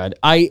talk about.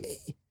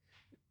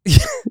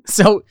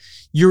 So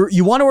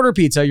you want to order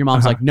pizza. Your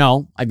mom's like,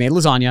 no, I made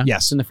lasagna.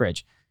 Yes. In the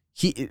fridge.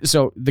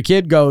 So the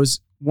kid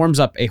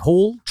warms up a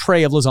whole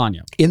tray of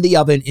lasagna. In the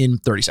oven in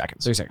 30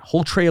 seconds. 30 seconds.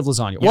 Whole tray of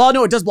lasagna. Yeah. Well,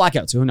 no, it does black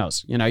out, so who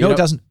knows? No, it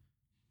doesn't.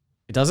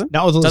 It doesn't?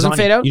 No, it doesn't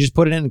fade out? You just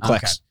put it in and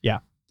clicks. Okay. Yeah.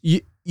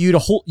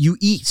 You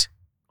eat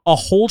a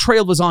whole tray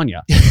of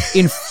lasagna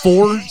in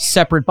 4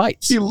 separate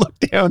bites. You look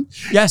down.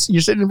 Yes.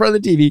 You're sitting in front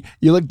of the TV.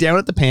 You look down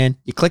at the pan.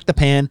 You click the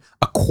pan.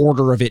 A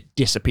quarter of it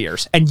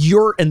disappears. And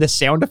the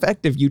sound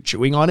effect of you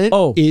chewing on it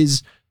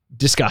is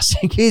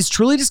disgusting. It's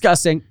truly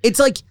disgusting. It's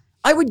like,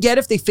 I would get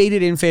if they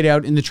faded in, fade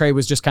out, and the tray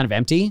was just kind of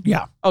empty.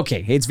 Yeah.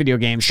 Okay, hates video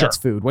games. Sure. That's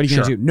food. What are you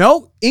going to do?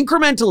 No,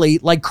 incrementally,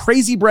 like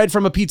crazy bread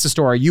from a pizza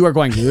store, you are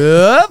going,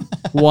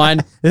 one.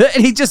 And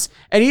he eats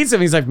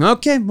them. He's like,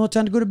 okay, well,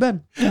 time to go to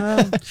bed.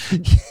 Go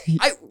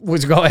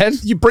ahead.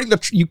 You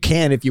you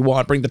can, if you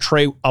want, bring the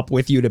tray up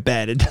with you to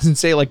bed. It doesn't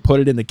say like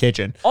put it in the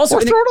kitchen. Also,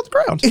 or throw it on the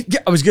ground.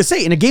 I was going to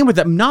say, in a game with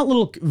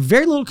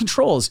very little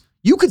controls,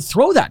 you could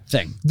throw that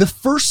thing. The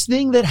first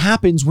thing that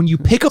happens when you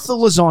pick up the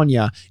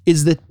lasagna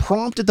is the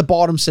prompt at the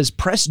bottom says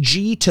press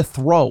G to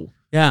throw.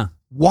 Yeah.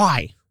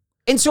 Why?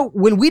 And so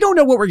when we don't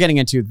know what we're getting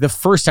into the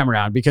first time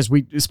around, because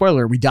we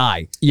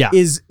die. Yeah.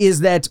 Is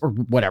that, or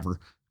whatever,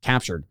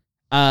 captured,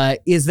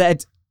 is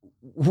that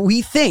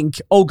we think,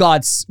 oh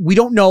God, we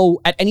don't know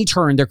at any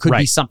turn there could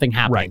be something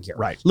happening here.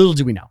 Right. Little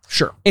do we know.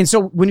 Sure. And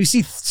so when you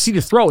see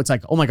the throw, it's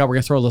like, oh my God, we're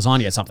going to throw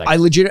lasagna at something.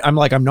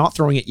 I'm not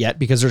throwing it yet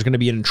because there's going to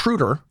be an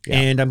intruder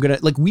and I'm going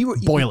to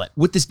boil it.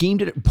 With this game,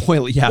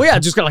 boil it. Yeah. Well, yeah,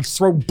 just got to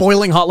throw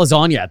boiling hot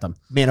lasagna at them.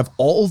 Man, of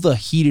all the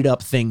heated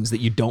up things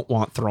that you don't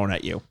want thrown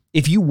at you,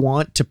 if you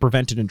want to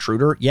prevent an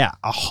intruder,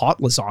 a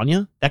hot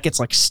lasagna that gets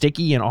like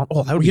sticky and all.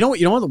 Oh, that would you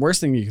know what the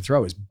worst thing you can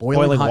throw is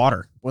boiling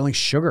water, boiling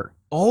sugar.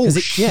 Oh, because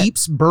it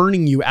keeps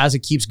burning you as it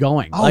keeps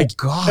going. Oh,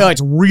 God. Oh,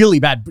 it's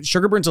really bad.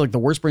 Sugar burns are like the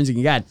worst burns you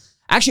can get.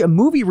 Actually, a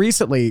movie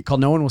recently called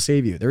No One Will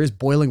Save You. There is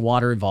boiling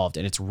water involved,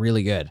 and it's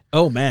really good.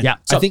 Oh, man. Yeah.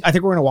 So I think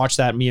we're going to watch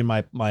that, me and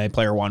my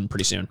player one,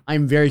 pretty soon.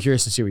 I'm very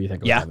curious to see what you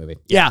think about that movie.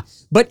 Yeah.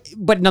 But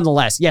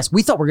nonetheless, yes,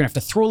 we thought we were going to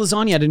have to throw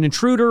lasagna at an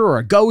intruder or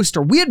a ghost,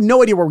 or we had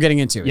no idea what we're getting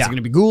into. Is it going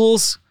to be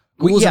ghouls?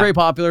 Ghouls are very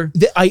popular.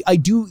 I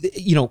do,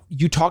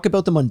 you talk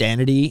about the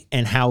mundanity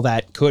and how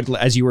that could,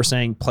 as you were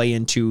saying, play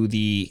into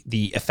the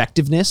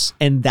effectiveness.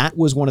 And that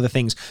was one of the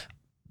things.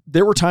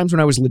 There were times when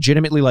I was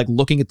legitimately like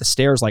looking at the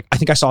stairs, like, I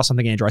think I saw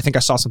something, Andrew. I think I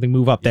saw something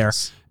move up there.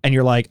 And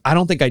you're like, I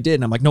don't think I did.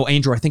 And I'm like, no,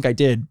 Andrew, I think I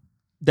did.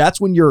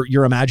 That's when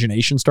your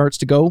imagination starts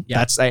to go.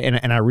 Yeah.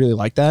 And I really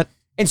like that.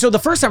 And so the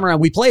first time around,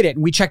 we played it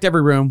and we checked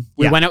every room.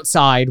 We went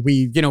outside.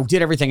 We,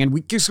 did everything, and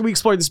we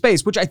explored the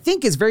space, which I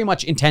think is very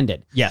much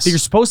intended. Yes. So you're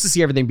supposed to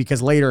see everything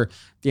because later,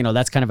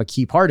 that's kind of a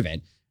key part of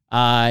it.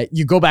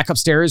 You go back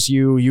upstairs.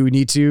 You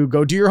need to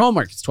go do your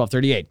homework. It's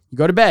 12:38. You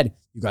go to bed.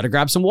 You got to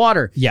grab some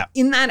water. Yeah.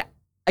 In that,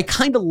 I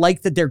kind of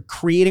like that they're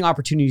creating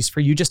opportunities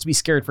for you just to be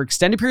scared for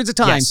extended periods of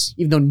time,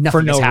 even though nothing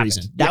for no has happened.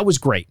 reason. That was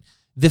great.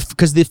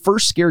 Because the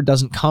first scare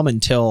doesn't come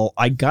until,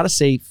 I gotta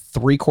say,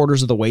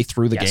 3/4 of the way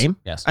through the game.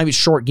 Yes. I mean,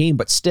 short game,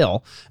 but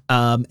still.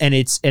 And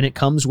it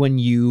comes when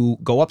you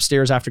go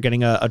upstairs after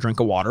getting a drink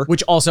of water.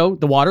 Which also,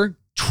 the water,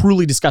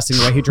 truly disgusting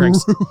the way he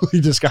drinks.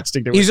 Truly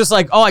disgusting. He's just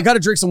like, oh, I gotta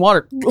drink some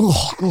water.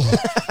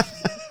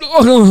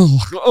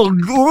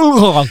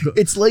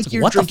 It's like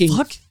you're drinking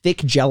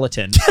thick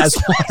gelatin.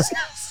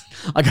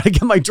 I gotta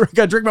get my drink. I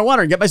gotta drink my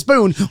water and get my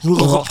spoon.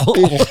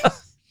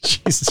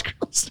 Jesus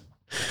Christ.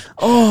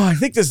 Oh, I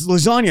think this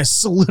lasagna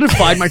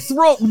solidified my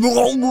throat.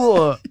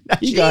 You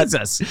got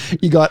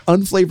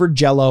unflavored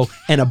Jell-O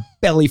and a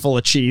belly full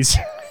of cheese.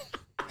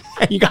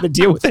 And you got to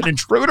deal with an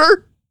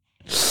intruder.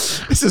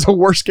 This is a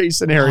worst case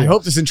scenario. I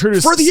hope this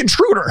intruder's for the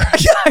intruder.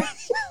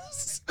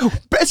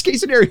 Best case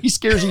scenario, he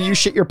scares you. You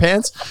shit your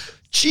pants.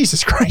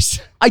 Jesus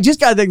Christ. I just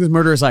gotta think this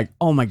murderer is like,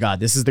 oh my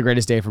God, this is the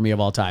greatest day for me of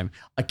all time.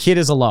 A kid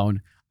is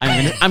alone.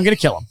 I'm gonna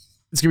kill him.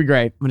 It's gonna be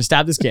great. I'm gonna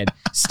stab this kid.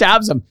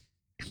 Stabs him.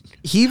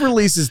 He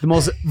releases the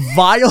most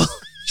vile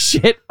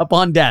shit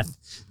upon death.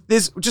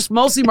 This just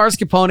mostly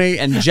mascarpone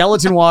and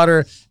gelatin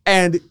water.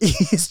 And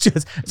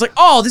it's like,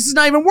 oh, this is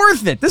not even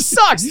worth it. This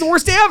sucks. It's the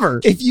worst day ever.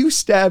 If you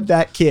stabbed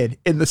that kid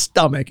in the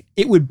stomach,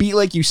 it would be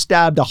like you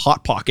stabbed a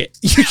Hot Pocket.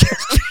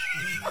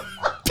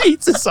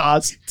 Pizza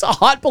sauce. It's a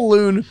hot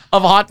balloon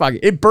of a Hot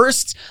Pocket. It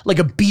bursts like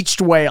a beached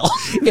whale.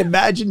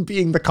 Imagine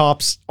being the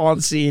cops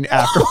on scene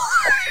after.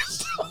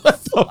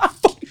 What the fuck?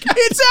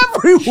 It's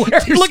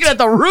everywhere. You're looking at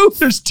the roof.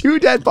 There's 2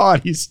 dead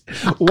bodies.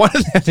 One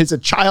of them is a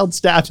child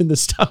stabbed in the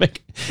stomach.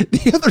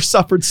 The other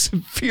suffered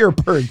severe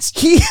burns.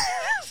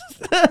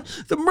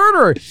 The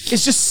murderer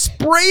is just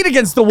sprayed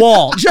against the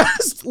wall.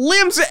 Just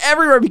limbs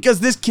everywhere because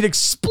this kid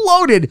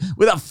exploded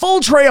with a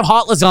full tray of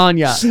hot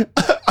lasagna.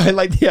 I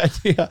like the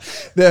idea.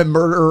 The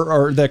murderer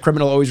or the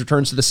criminal always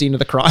returns to the scene of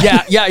the crime.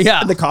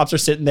 Yeah. And the cops are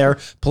sitting there.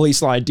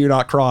 Police line, do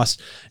not cross.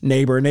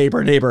 Neighbor.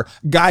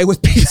 Guy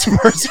with pizza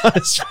marks on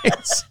his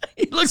face.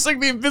 He looks like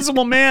the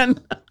Invisible Man.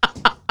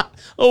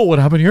 Oh, what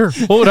happened here?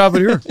 Oh,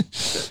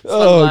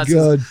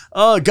 God.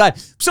 Oh, God.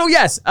 So,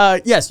 yes,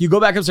 you go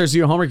back upstairs to do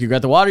your homework. You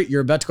got the water.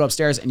 You're about to go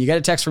upstairs, and you get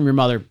a text from your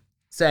mother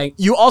saying,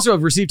 you also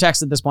have received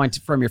text at this point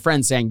from your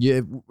friend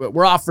saying,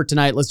 we're off for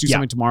tonight. Let's do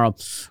something tomorrow.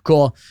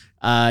 Cool.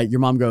 Your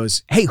mom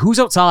goes, hey, who's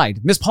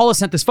outside? Miss Paula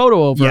sent this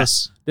photo over.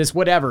 Yes. This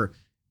whatever.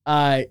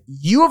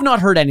 You have not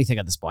heard anything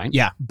at this point.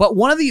 Yeah. But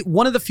one of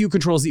the few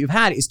controls that you've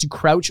had is to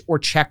crouch or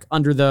check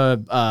under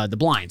the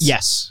blinds.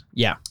 Yes.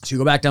 Yeah. So you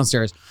go back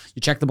downstairs,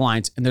 you check the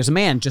blinds, and there's a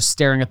man just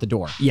staring at the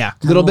door. Yeah.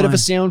 A little bit of a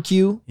sound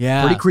cue.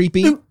 Yeah. Pretty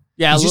creepy.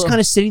 Yeah. He's just kind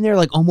of sitting there,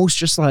 like almost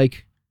just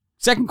like.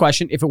 Second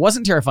question, if it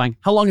wasn't terrifying,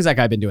 how long has that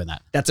guy been doing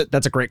that?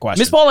 That's a great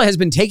question. Miss Paula has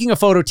been taking a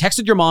photo,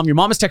 texted your mom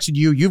has texted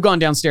you, you've gone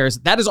downstairs.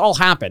 That has all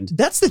happened.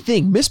 That's the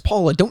thing. Miss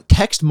Paula, don't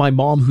text my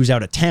mom who's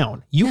out of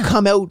town. You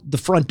come out the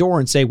front door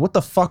and say, what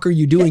the fuck are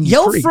you doing?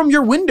 Yell freak? from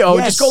your window.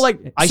 Yes. Just go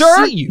like, I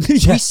sir, see you. We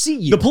see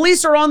you. The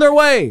police are on their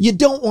way. You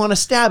don't want to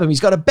stab him.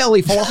 He's got a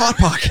belly full of Hot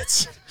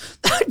Pockets.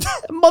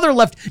 Mother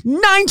left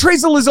 9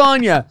 trays of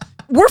lasagna.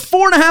 We're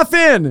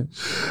 4.5 in.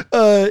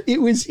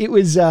 It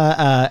was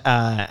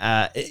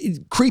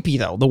creepy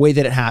though, the way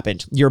that it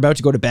happened. You're about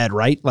to go to bed,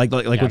 right? Like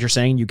what you're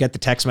saying, you get the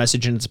text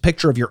message and it's a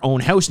picture of your own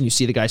house and you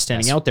see the guy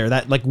standing out there.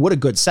 That what a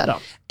good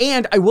setup.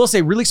 And I will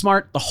say, really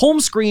smart, the home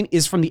screen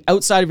is from the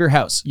outside of your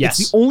house. Yes.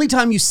 It's the only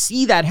time you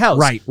see that house.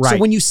 Right. So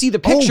when you see the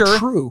picture,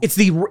 true. it's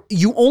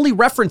you only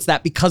reference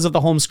that because of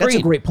the home screen. That's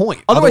a great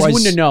point. Otherwise you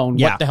wouldn't have known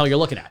what the hell you're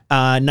looking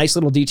at. Nice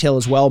little detail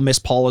as well. Miss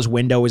Paula's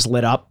window is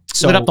lit up.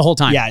 So, lit up the whole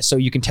time. Yeah, so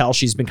you can tell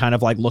she's been kind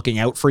of like looking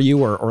out for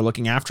you or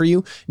looking after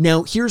you.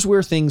 Now, here's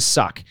where things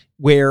suck.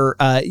 Where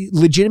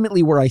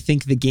legitimately where I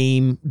think the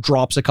game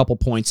drops a couple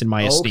points in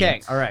my esteem.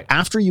 Okay, all right.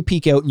 After you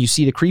peek out and you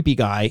see the creepy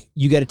guy,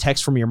 you get a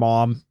text from your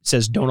mom,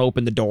 says, don't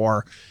open the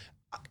door.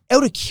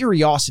 Out of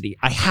curiosity,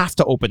 I have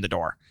to open the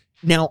door.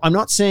 Now, I'm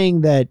not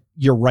saying that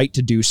you're right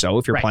to do so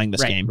if you're playing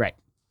this game. Right.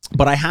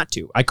 But I had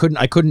to. I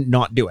couldn't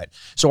not do it.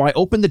 So I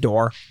opened the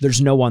door. There's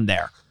no one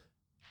there.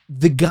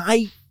 The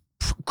guy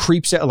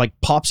creeps out, like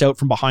pops out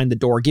from behind the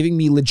door, giving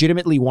me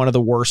legitimately one of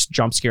the worst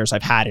jump scares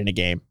I've had in a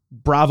game.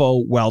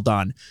 Bravo, well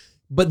done.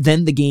 But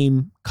then the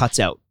game cuts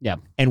out. Yeah.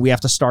 And we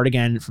have to start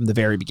again from the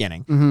very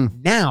beginning.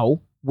 Mm-hmm.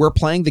 Now we're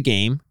playing the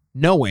game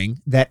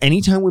knowing that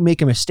anytime we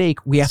make a mistake,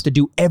 we have to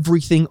do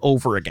everything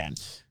over again.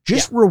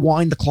 Just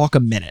rewind the clock a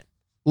minute.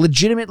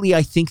 Legitimately,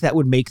 I think that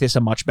would make this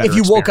a much better if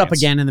you woke up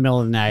experience. again in the middle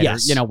of the night,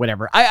 Yes. or,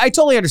 whatever. I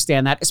totally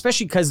understand that,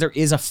 especially because there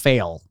is a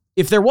fail.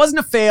 If there wasn't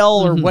a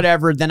fail or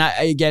whatever, then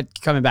I get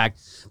coming back.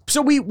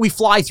 So we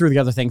fly through the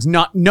other things,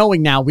 not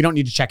knowing now we don't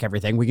need to check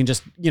everything. We can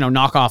just,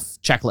 knock off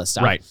checklist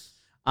stuff. Right.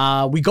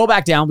 We go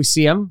back down, we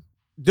see him.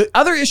 The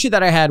other issue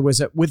that I had was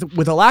that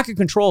with a lack of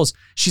controls,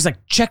 she's like,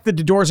 check that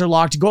the doors are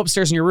locked, go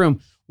upstairs in your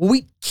room. Well,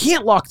 we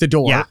can't lock the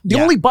door. Yeah, the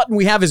only button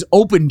we have is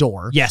open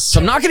door. Yes. So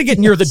I'm not going to get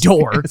near the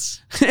door.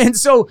 Yes. And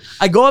so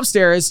I go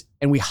upstairs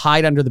and we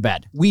hide under the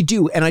bed. We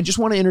do. And I just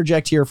want to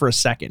interject here for a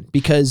second,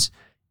 because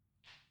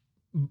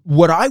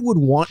what I would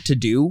want to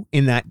do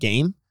in that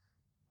game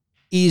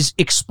is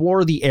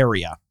explore the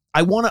area.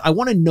 I want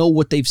to know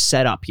what they've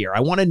set up here. I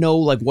want to know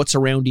like what's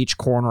around each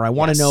corner. I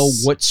want to know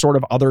what sort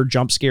of other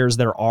jump scares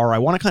there are. I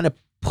want to kind of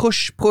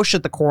push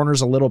at the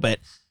corners a little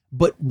bit.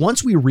 But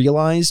once we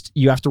realized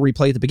you have to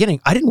replay at the beginning,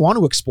 I didn't want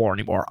to explore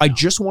anymore. I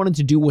just wanted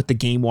to do what the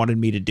game wanted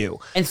me to do.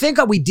 And thank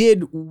God we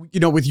did,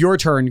 with your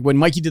turn, when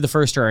Mikey did the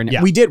first turn,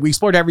 we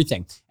explored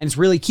everything. And it's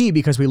really key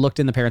because we looked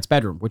in the parents'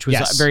 bedroom, which was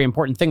a very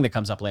important thing that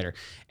comes up later.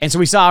 And so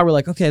we're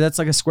like, okay, that's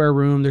like a square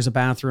room. There's a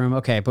bathroom.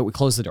 Okay, but we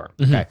close the door.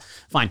 Okay,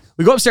 fine.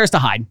 We go upstairs to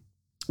hide.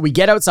 We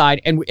get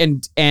outside and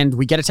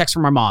we get a text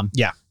from our mom.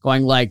 Yeah.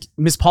 Going like,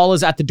 Miss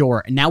Paula's at the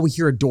door. And now we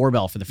hear a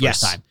doorbell for the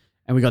first time.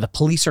 And we go, the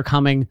police are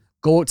coming.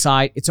 Go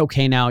outside. It's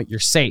okay now. You're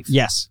safe.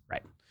 Yes.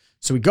 Right.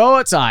 So we go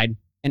outside,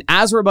 and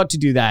as we're about to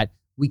do that,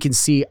 we can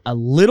see a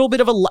little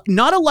bit of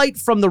not a light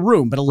from the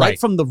room, but a light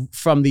from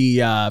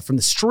the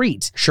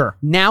street. Sure.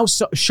 Now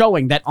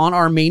showing that on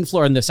our main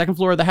floor, on the second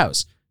floor of the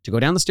house, to go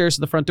down the stairs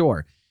to the front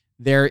door,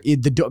 there is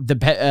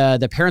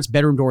the parents'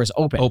 bedroom door is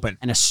open,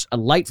 and a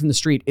light from the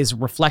street is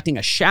reflecting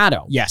a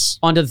shadow. Yes.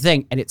 Onto the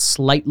thing, and it's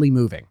slightly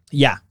moving.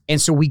 Yeah. And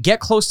so we get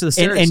close to the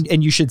stairs.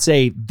 And you should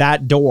say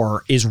that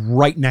door is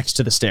right next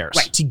to the stairs.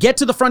 Right. To get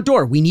to the front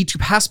door, we need to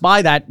pass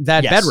by that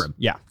bedroom.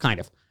 Yeah. Kind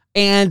of.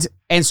 And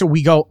so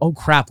we go, oh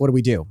crap, what do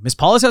we do? Miss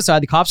Paula's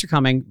outside, the cops are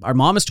coming. Our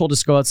mom has told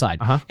us to go outside.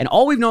 And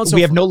all we've known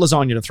we have no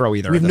lasagna to throw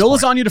either. We have no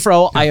lasagna to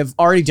throw. I have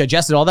already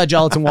digested all that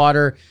gelatin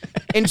water.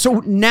 And so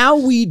now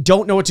we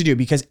don't know what to do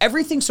because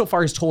everything so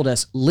far has told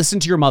us,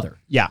 listen to your mother.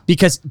 Yeah.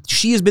 Because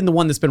she has been the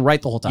one that's been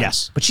right the whole time.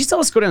 Yes. But she's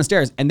telling us to go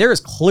downstairs, and there is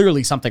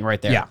clearly something right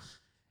there. Yeah.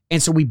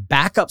 And so we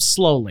back up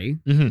slowly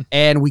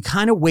and we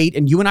kind of wait,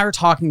 and you and I are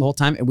talking the whole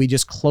time, and we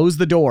just close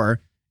the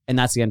door, and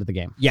that's the end of the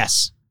game.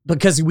 Yes.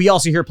 because we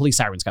also hear police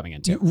sirens coming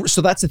in too.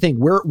 So that's the thing.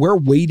 We're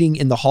waiting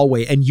in the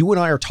hallway, and you and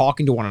I are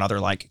talking to one another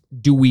like,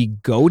 do we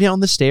go down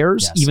the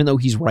stairs even though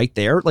he's right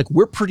there? Like,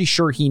 we're pretty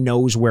sure he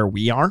knows where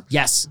we are.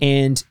 Yes.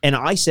 And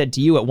I said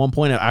to you at one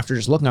point after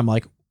just looking, I'm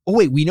like, oh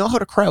wait, we know how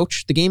to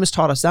crouch. The game has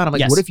taught us that. I'm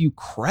like, what if you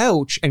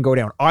crouch and go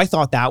down? I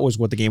thought that was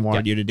what the game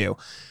wanted you to do.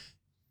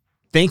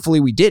 Thankfully,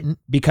 we didn't,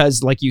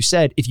 because like you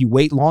said, if you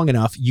wait long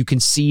enough, you can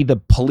see the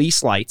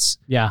police lights.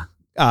 Yeah.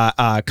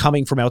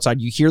 Coming from outside.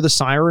 You hear the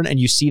siren and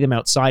you see them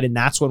outside, and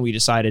that's when we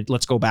decided,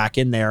 let's go back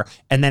in there.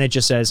 And then it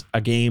just says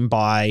a game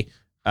by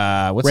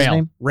what's his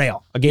name?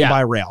 Rail. A game by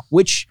Rail,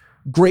 which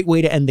great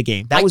way to end the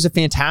game. That was a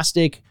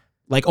fantastic,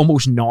 like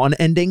almost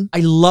non-ending. I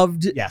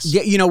loved it. Yes.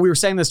 Yeah, you know, we were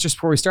saying this just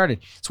before we started.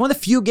 It's one of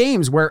the few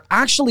games where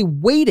actually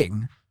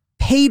waiting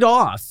paid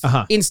off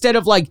instead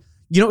of like,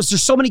 you know,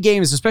 there's so many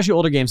games, especially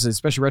older games,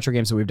 especially retro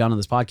games that we've done on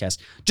this podcast.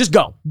 Just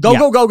go. Go.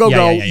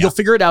 You'll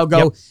figure it out. Go.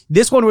 Yep.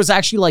 This one was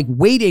actually like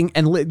waiting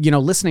and,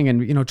 listening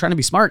and, trying to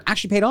be smart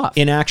actually paid off.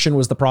 Inaction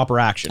was the proper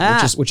action,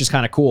 which is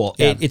kind of cool.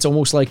 Yeah. It's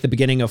almost like the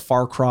beginning of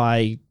Far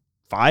Cry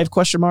 5 ?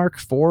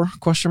 4 ?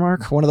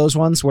 One of those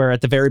ones where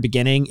at the very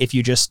beginning, if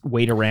you just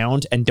wait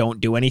around and don't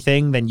do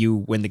anything, then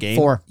you win the game.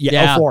 4.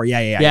 Yeah. 4.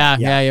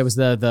 Yeah. It was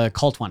the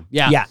cult one.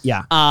 Yeah.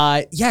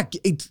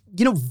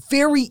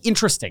 Very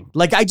interesting.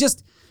 Like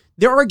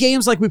there are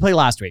games like we played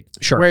last week.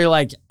 Sure. Where you're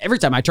like, every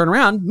time I turn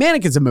around,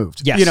 mannequins have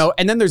moved. Yes.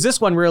 And then there's this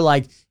one where you're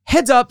like,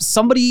 heads up,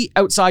 somebody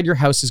outside your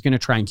house is going to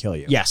try and kill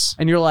you. Yes.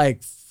 And you're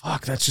like,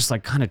 fuck, that's just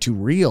like kind of too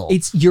real.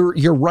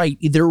 You're right.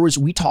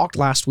 We talked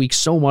last week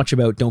so much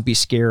about don't be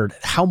scared,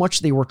 how much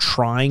they were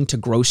trying to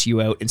gross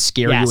you out and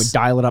scare you and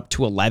dial it up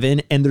to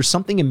 11. And there's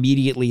something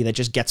immediately that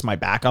just gets my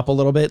back up a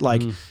little bit.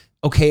 Like,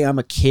 okay, I'm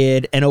a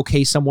kid, and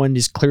okay, someone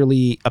is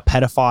clearly a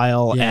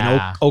pedophile,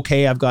 and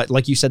okay, I've got,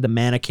 like you said, the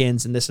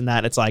mannequins and this and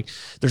that. It's like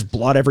there's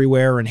blood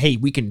everywhere, and hey,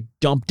 we can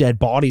dump dead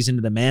bodies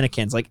into the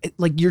mannequins. Like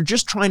you're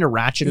just trying to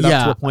ratchet it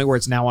up to a point where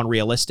it's now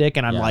unrealistic,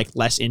 and I'm like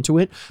less into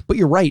it. But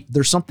you're right.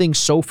 There's something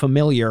so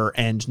familiar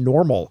and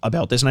normal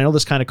about this, and I know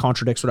this kind of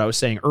contradicts what I was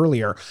saying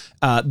earlier.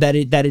 That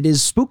it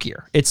is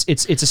spookier. It's a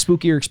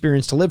spookier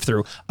experience to live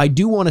through. I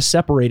do want to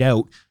separate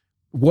out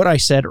what I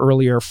said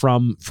earlier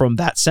from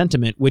that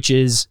sentiment, which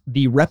is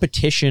the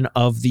repetition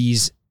of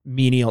these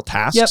menial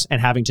tasks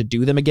and having to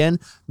do them again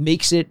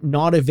makes it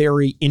not a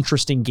very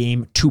interesting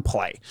game to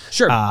play.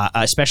 Sure.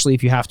 Especially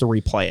if you have to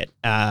replay it.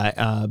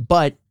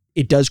 But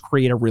it does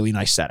create a really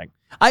nice setting.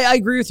 I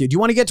agree with you. Do you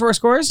want to get to our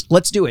scores?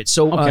 Let's do it.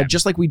 So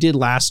just like we did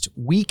last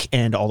week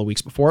and all the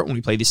weeks before it, when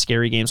we played these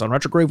scary games on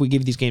RetroGrave, we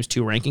give these games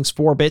 2 rankings,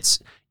 4 bits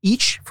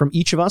each from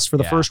each of us for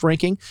the first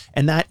ranking.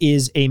 And that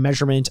is a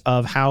measurement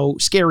of how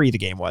scary the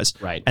game was.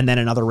 Right. And then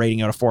another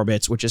rating out of 4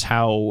 bits, which is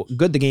how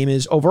good the game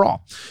is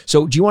overall.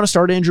 So do you want to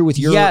start, Andrew, with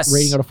your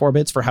rating out of 4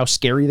 bits for how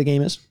scary the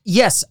game is?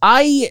 Yes.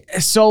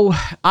 It's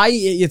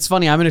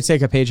funny. I'm going to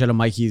take a page out of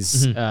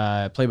Mikey's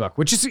playbook,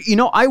 which is,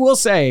 I will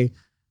say,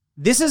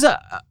 this is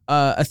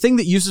a thing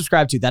that you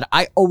subscribe to that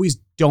I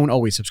don't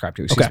always subscribe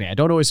to. Excuse me. I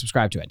don't always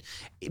subscribe to it.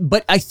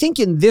 But I think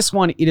in this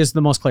one, it is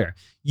the most clear.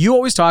 You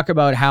always talk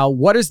about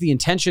what is the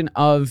intention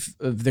of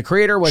the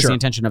creator? What's the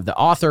intention of the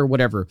author?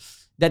 Whatever.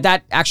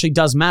 That actually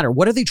does matter.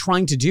 What are they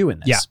trying to do in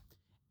this? Yeah.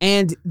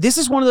 And this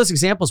is one of those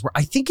examples where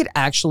I think it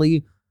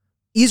actually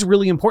is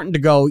really important to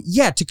go,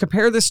 to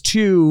compare this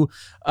to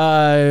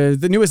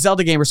the newest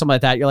Zelda game or something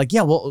like that. You're like,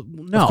 no.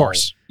 Of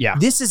course. Yeah.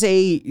 This is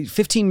a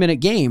 15-minute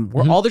game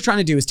where all they're trying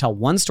to do is tell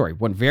one story,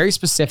 one very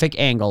specific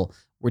angle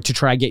to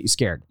try and get you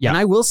scared. Yeah. And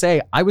I will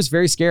say, I was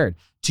very scared.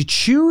 To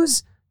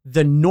choose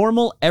the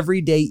normal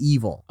everyday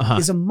evil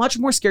is a much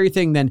more scary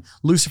thing than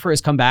Lucifer has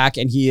come back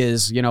and he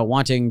is,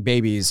 wanting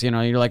babies.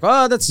 You're like,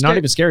 oh, that's not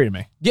even scary to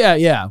me.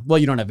 Yeah. Well,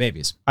 you don't have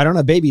babies. I don't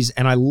have babies,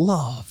 and I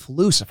love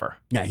Lucifer.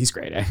 Yeah, he's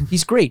great. Eh?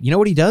 He's great. You know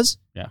what he does?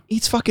 Yeah.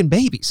 Eats fucking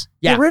babies.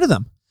 Yeah. Get rid of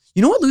them.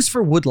 You know what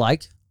Lucifer would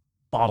like?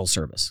 Bottle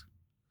service.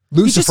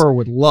 Lucifer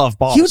would love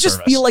bottle service. He would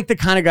just feel like the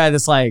kind of guy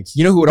that's like,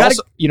 you know who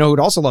would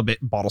also love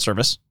bottle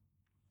service?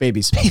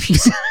 Babies.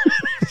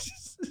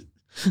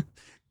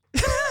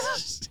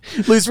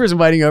 Lucifer's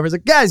inviting you over. He's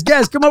like, guys,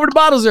 come over to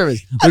bottle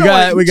service.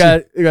 We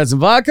got some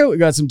vodka, we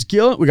got some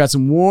tequila, we got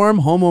some warm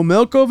homo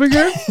milk over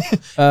here.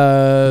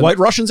 White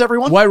Russians,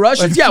 everyone. White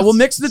Russians. Yeah, we'll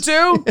mix the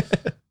two.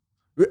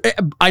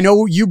 I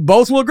know you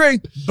both will agree.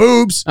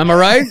 Boobs. Am I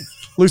right?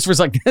 Lucifer's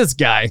like, this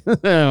guy.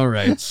 All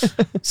right.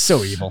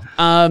 So evil.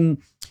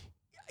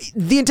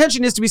 The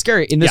intention is to be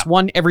scary in this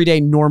one everyday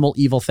normal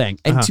evil thing.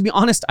 And to be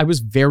honest, I was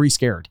very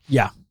scared.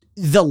 Yeah.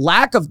 The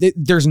lack of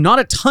there's not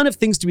a ton of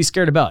things to be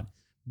scared about.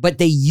 But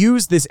they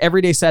use this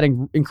everyday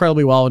setting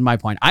incredibly well, in my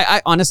point.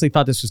 I honestly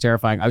thought this was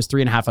terrifying. I was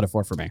 3.5 out of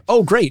 4 for me.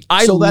 Oh, great.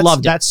 I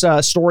loved it.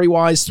 That's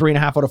story-wise, 3.5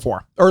 out of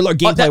 4. Or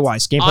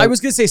gameplay-wise. I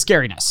was going to say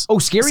scariness. Oh,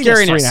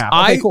 scariness.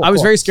 3.5. Okay, cool. I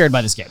was very scared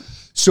by this game.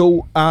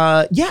 So,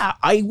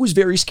 I was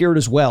very scared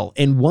as well.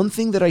 And one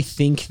thing that I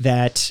think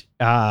that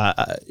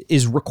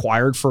is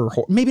required for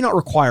horror, maybe not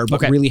required, but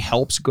really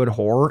helps good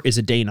horror is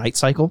a day-night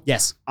cycle.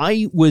 Yes.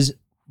 I was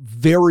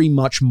very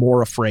much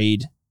more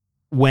afraid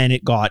when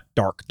it got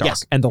dark,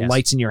 Yes. and the Yes.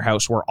 lights in your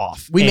house were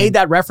off. We made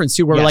that reference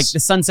too, where Yes. like the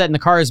sunset in the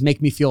cars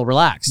make me feel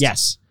relaxed.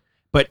 Yes.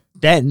 But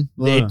then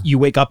you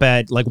wake up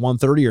at like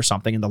 1:30 or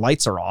something and the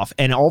lights are off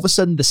and all of a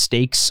sudden the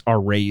stakes are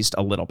raised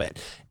a little bit.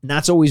 And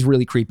that's always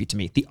really creepy to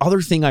me. The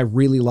other thing I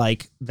really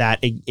like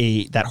that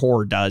that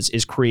horror does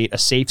is create a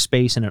safe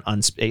space and an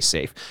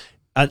unsafe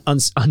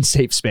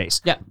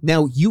space. Yeah.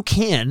 Now you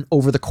can,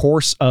 over the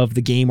course of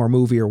the game or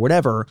movie or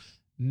whatever,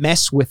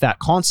 mess with that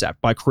concept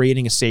by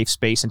creating a safe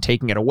space and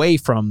taking it away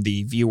from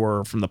the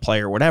viewer, from the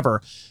player,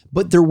 whatever.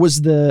 But there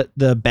was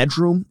the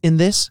bedroom in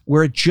this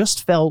where it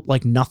just felt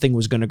like nothing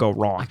was going to go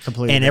wrong.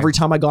 And every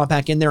time I got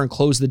back in there and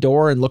closed the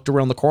door and looked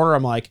around the corner,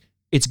 I'm like,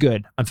 it's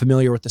good. I'm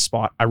familiar with the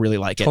spot. I really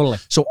like it. Totally.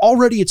 So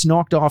already it's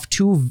knocked off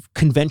two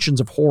conventions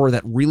of horror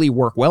that really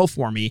work well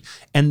for me.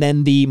 And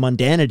then the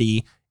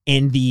mundanity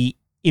and the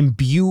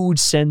imbued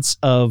sense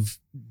of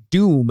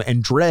doom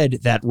and dread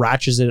that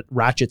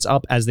ratchets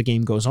up as the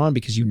game goes on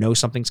because you know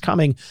something's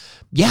coming.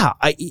 Yeah,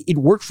 it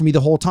worked for me the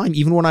whole time.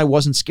 Even when I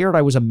wasn't scared,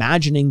 I was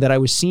imagining that I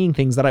was seeing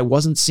things that I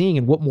wasn't seeing.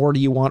 And what more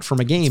do you want from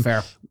a game?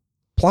 Fair.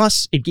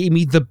 Plus, it gave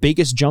me the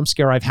biggest jump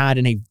scare I've had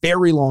in a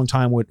very long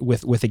time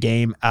with a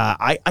game.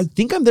 I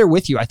think I'm there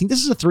with you. I think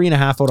this is a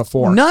 3.5 out of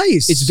 4.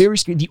 Nice. It's very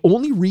scary. The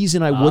only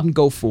reason I wouldn't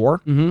go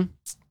 4,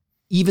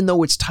 even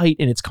though it's tight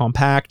and it's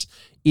compact,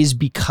 is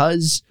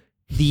because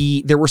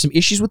there were some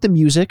issues with the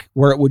music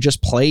where it would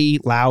just play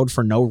loud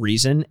for no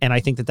reason. And I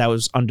think that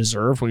was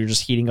undeserved when you're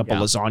just heating up a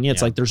lasagna.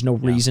 It's like, there's no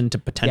reason to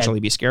potentially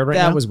be scared right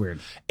now. That was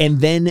weird.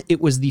 And then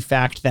it was the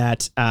fact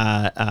that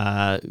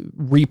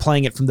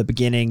replaying it from the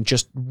beginning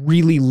just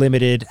really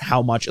limited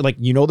how much, like,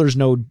 there's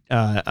no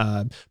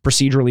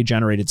procedurally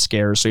generated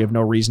scares. So you have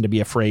no reason to be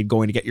afraid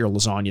going to get your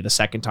lasagna the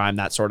second time,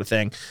 that sort of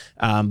thing.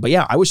 But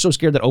yeah, I was so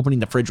scared that opening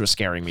the fridge was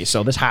scaring me.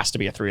 So this has to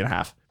be a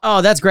 3.5.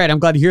 Oh, that's great. I'm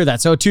glad to hear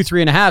that. So 2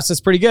 3.5.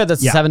 That's pretty good.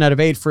 That's a 7 out of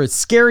 8 for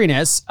its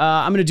scariness.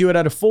 I'm going to do it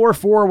out of 4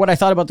 for what I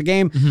thought about the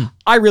game.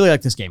 I really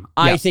like this game.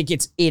 I think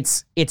it's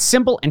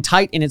simple and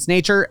tight in its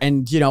nature.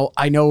 And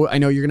I know you're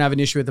going to have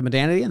an issue with the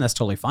mundanity, and that's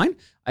totally fine.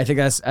 I think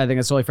that's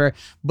totally fair.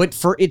 But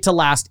for it to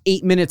last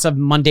 8 minutes of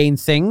mundane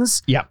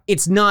things,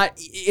 it's not.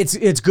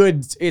 It's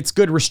good. It's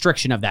good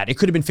restriction of that. It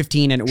could have been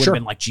 15, and it would have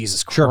been like,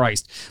 Jesus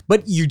Christ.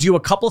 But you do a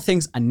couple of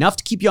things enough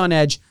to keep you on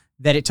edge.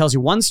 That it tells you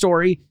one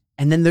story.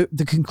 And then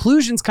the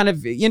conclusion's kind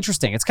of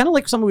interesting. It's kind of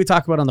like something we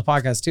talk about on the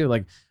podcast too.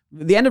 Like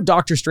the end of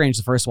Doctor Strange,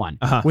 the first one,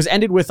 was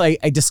ended with a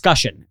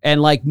discussion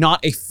and like not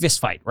a fist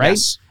fight, right?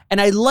 Yes.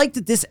 And I like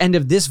that this end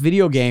of this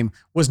video game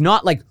was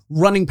not like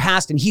running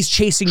past and he's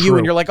chasing you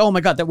and you're like, oh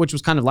my God, which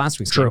was kind of last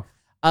week's game.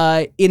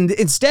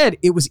 Instead,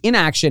 it was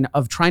inaction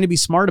of trying to be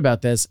smart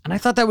about this. And I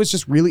thought that was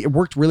just it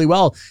worked really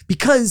well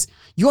because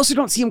you also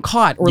don't see him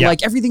caught or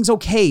like everything's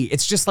okay.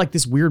 It's just like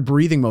this weird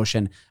breathing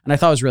motion. And I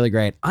thought it was really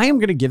great. I am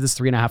going to give this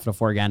 3.5 out of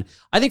 4 again.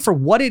 I think for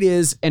what it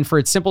is and for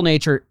its simple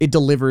nature, it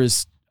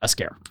delivers a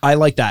scare. I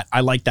like that.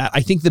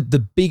 I think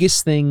the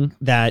biggest thing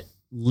that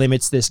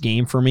limits this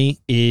game for me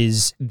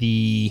is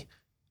the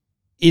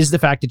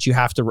fact that you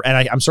have to,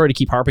 and I'm sorry to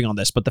keep harping on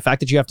this, but the fact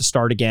that you have to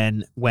start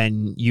again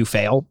when you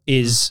fail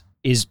is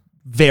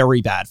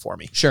very bad for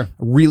me. Sure.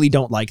 Really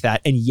don't like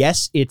that. And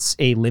yes, it's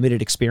a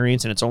limited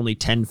experience and it's only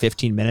 10,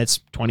 15 minutes,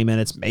 20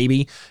 minutes,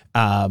 maybe.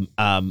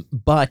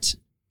 But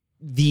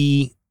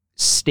the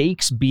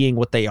stakes being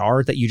what they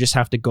are, that you just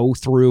have to go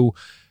through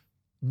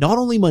not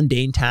only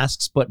mundane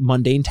tasks, but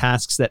mundane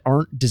tasks that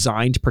aren't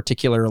designed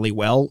particularly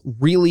well,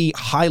 really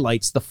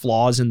highlights the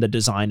flaws in the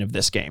design of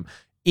this game.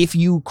 If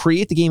you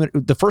create the game,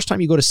 the first time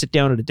you go to sit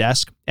down at a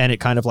desk and it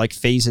kind of like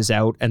phases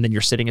out and then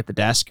you're sitting at the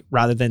desk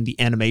rather than the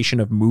animation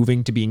of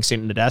moving to being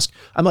sitting at the desk,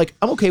 I'm like,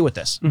 I'm okay with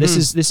this. This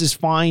is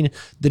fine.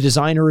 The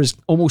designer is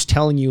almost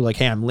telling you like,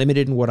 hey, I'm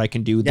limited in what I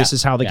can do. This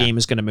is how the game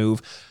is going to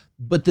move.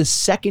 But the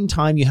second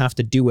time you have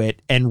to do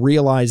it and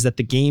realize that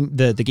the game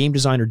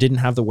designer didn't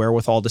have the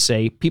wherewithal to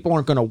say, people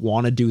aren't going to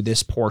want to do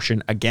this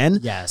portion again,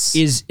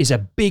 is a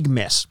big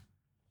miss.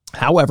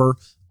 However,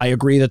 I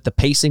agree that the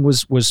pacing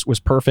was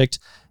perfect.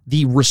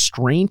 The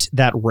restraint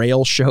that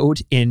Rail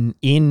showed in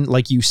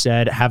like you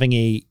said, having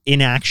a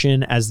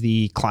inaction as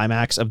the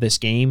climax of this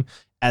game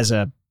as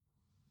a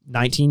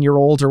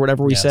 19-year-old or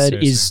whatever we said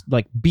is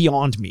like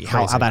beyond me.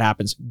 How that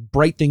happens.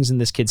 Bright things in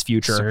this kid's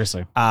future.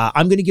 Seriously.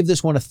 I'm going to give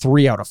this one a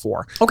 3 out of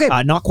 4. Okay.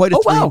 Not quite a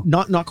 3. Wow.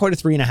 Not quite a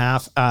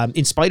 3.5.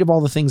 In spite of all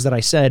the things that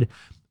I said,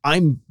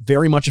 I'm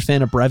very much a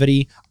fan of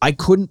brevity. I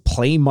couldn't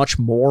play much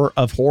more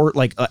of horror.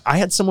 Like I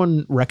had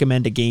someone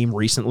recommend a game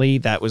recently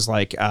that was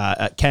like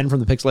Ken from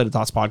the Pixelated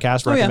Thoughts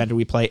podcast recommended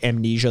we play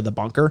Amnesia: The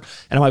Bunker.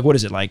 And I'm like, what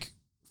is it, like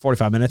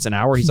 45 minutes, an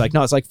hour? He's like,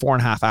 no, it's like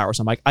 4.5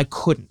 hours. I'm like, I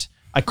couldn't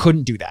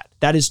do that.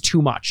 That is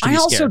too much. I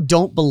also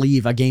don't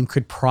believe a game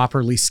could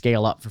properly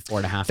scale up for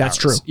 4.5 hours. That's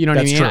true. You know what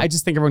I mean? True. I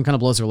just think everyone kind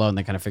of blows their load and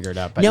they kind of figure it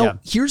out. But now,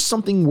 here's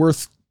something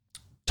worth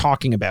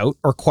talking about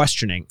or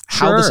questioning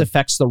how this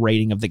affects the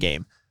rating of the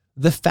game.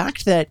 The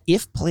fact that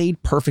if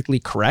played perfectly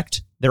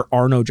correct, there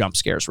are no jump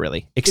scares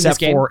really,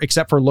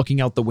 except for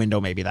looking out the window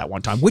maybe that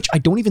one time, which I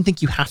don't even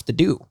think you have to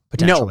do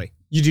potentially. No,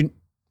 you do.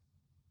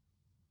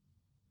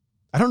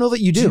 I don't know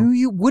that you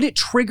do. Would it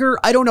trigger?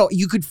 I don't know.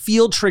 You could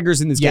feel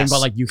triggers in this game, Yes. but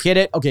like you hit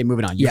it. Okay,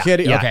 moving on. You Yeah, hit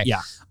it. yeah, Okay.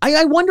 yeah.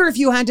 I wonder if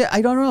you had to,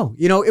 I don't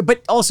know,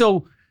 but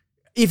also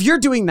if you're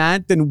doing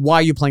that, then why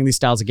are you playing these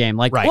styles of game?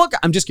 Like, Right. look,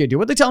 I'm just going to do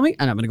what they tell me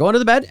and I'm going to go into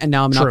the bed and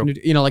now I'm not True. going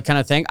to, like kind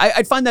of thing.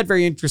 I'd find that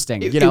very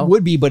interesting. It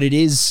would be, but it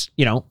is,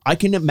 I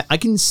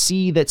can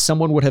see that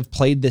someone would have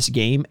played this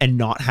game and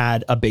not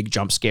had a big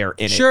jump scare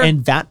in Sure. it.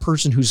 And that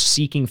person who's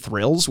seeking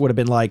thrills would have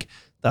been like,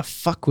 the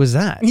fuck was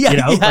that? Yeah,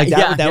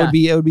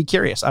 it would be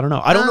curious. I don't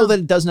know. I don't know that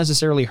it does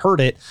necessarily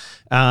hurt it,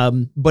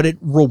 but it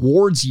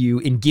rewards you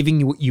in giving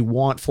you what you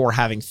want for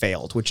having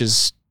failed, which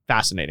is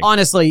fascinating.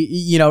 Honestly,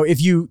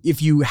 if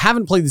you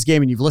haven't played this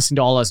game and you've listened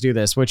to all us do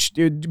this, which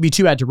it'd be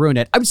too bad to ruin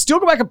it, I would still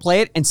go back and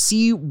play it and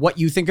see what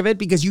you think of it,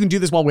 because you can do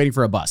this while waiting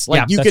for a bus.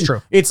 Like that's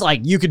true. It's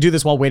like you could do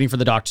this while waiting for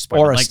the doctor's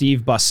appointment. Or a like,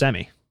 Steve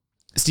Buscemi.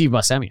 Steve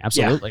Buscemi,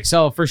 absolutely.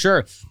 So for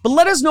sure. But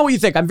let us know what you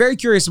think. I'm very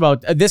curious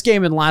about this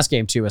game and the last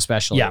game too,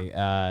 especially.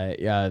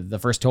 The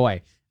first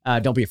toy.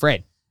 Don't be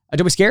afraid.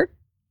 Don't be scared.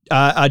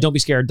 Don't be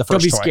scared. The first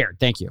Don't be toy. scared.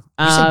 Thank you.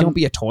 You said don't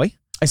be a toy?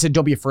 I said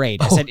don't be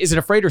afraid. I said, is it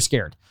afraid or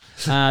scared?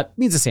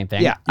 Means the same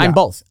thing. Yeah, I'm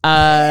both.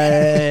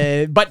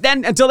 But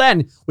then until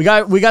then, we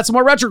got some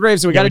more RetroGrave,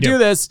 so we got to do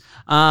this.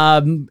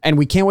 And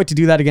we can't wait to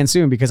do that again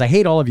soon, because I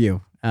hate all of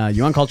you.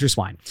 You uncultured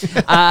swine. We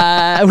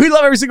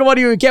love every single one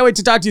of you. We can't wait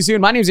to talk to you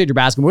soon. My name is Andrew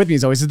Bascom. With me,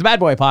 as always, is the bad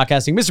boy of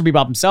podcasting, Mr.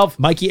 Bebop himself,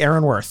 Mikey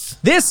Aaronworth.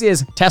 This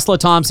is Tesla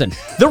Thompson,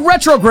 the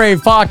RetroGrave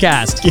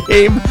podcast.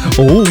 Game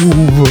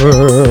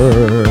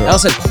over. I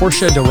also said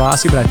Porsche de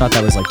Rossi, but I thought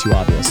that was like too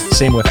obvious.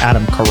 Same with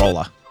Adam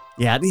Carolla.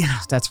 Yeah,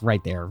 that's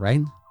right there,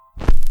 right?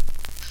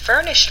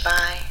 Furnished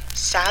by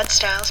Sad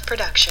Styles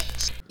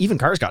Productions. Even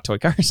cars got toy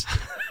cars.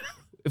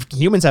 If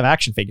humans have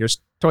action figures,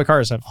 toy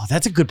cars have. Oh,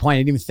 that's a good point. I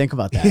didn't even think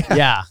about that.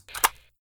 Yeah.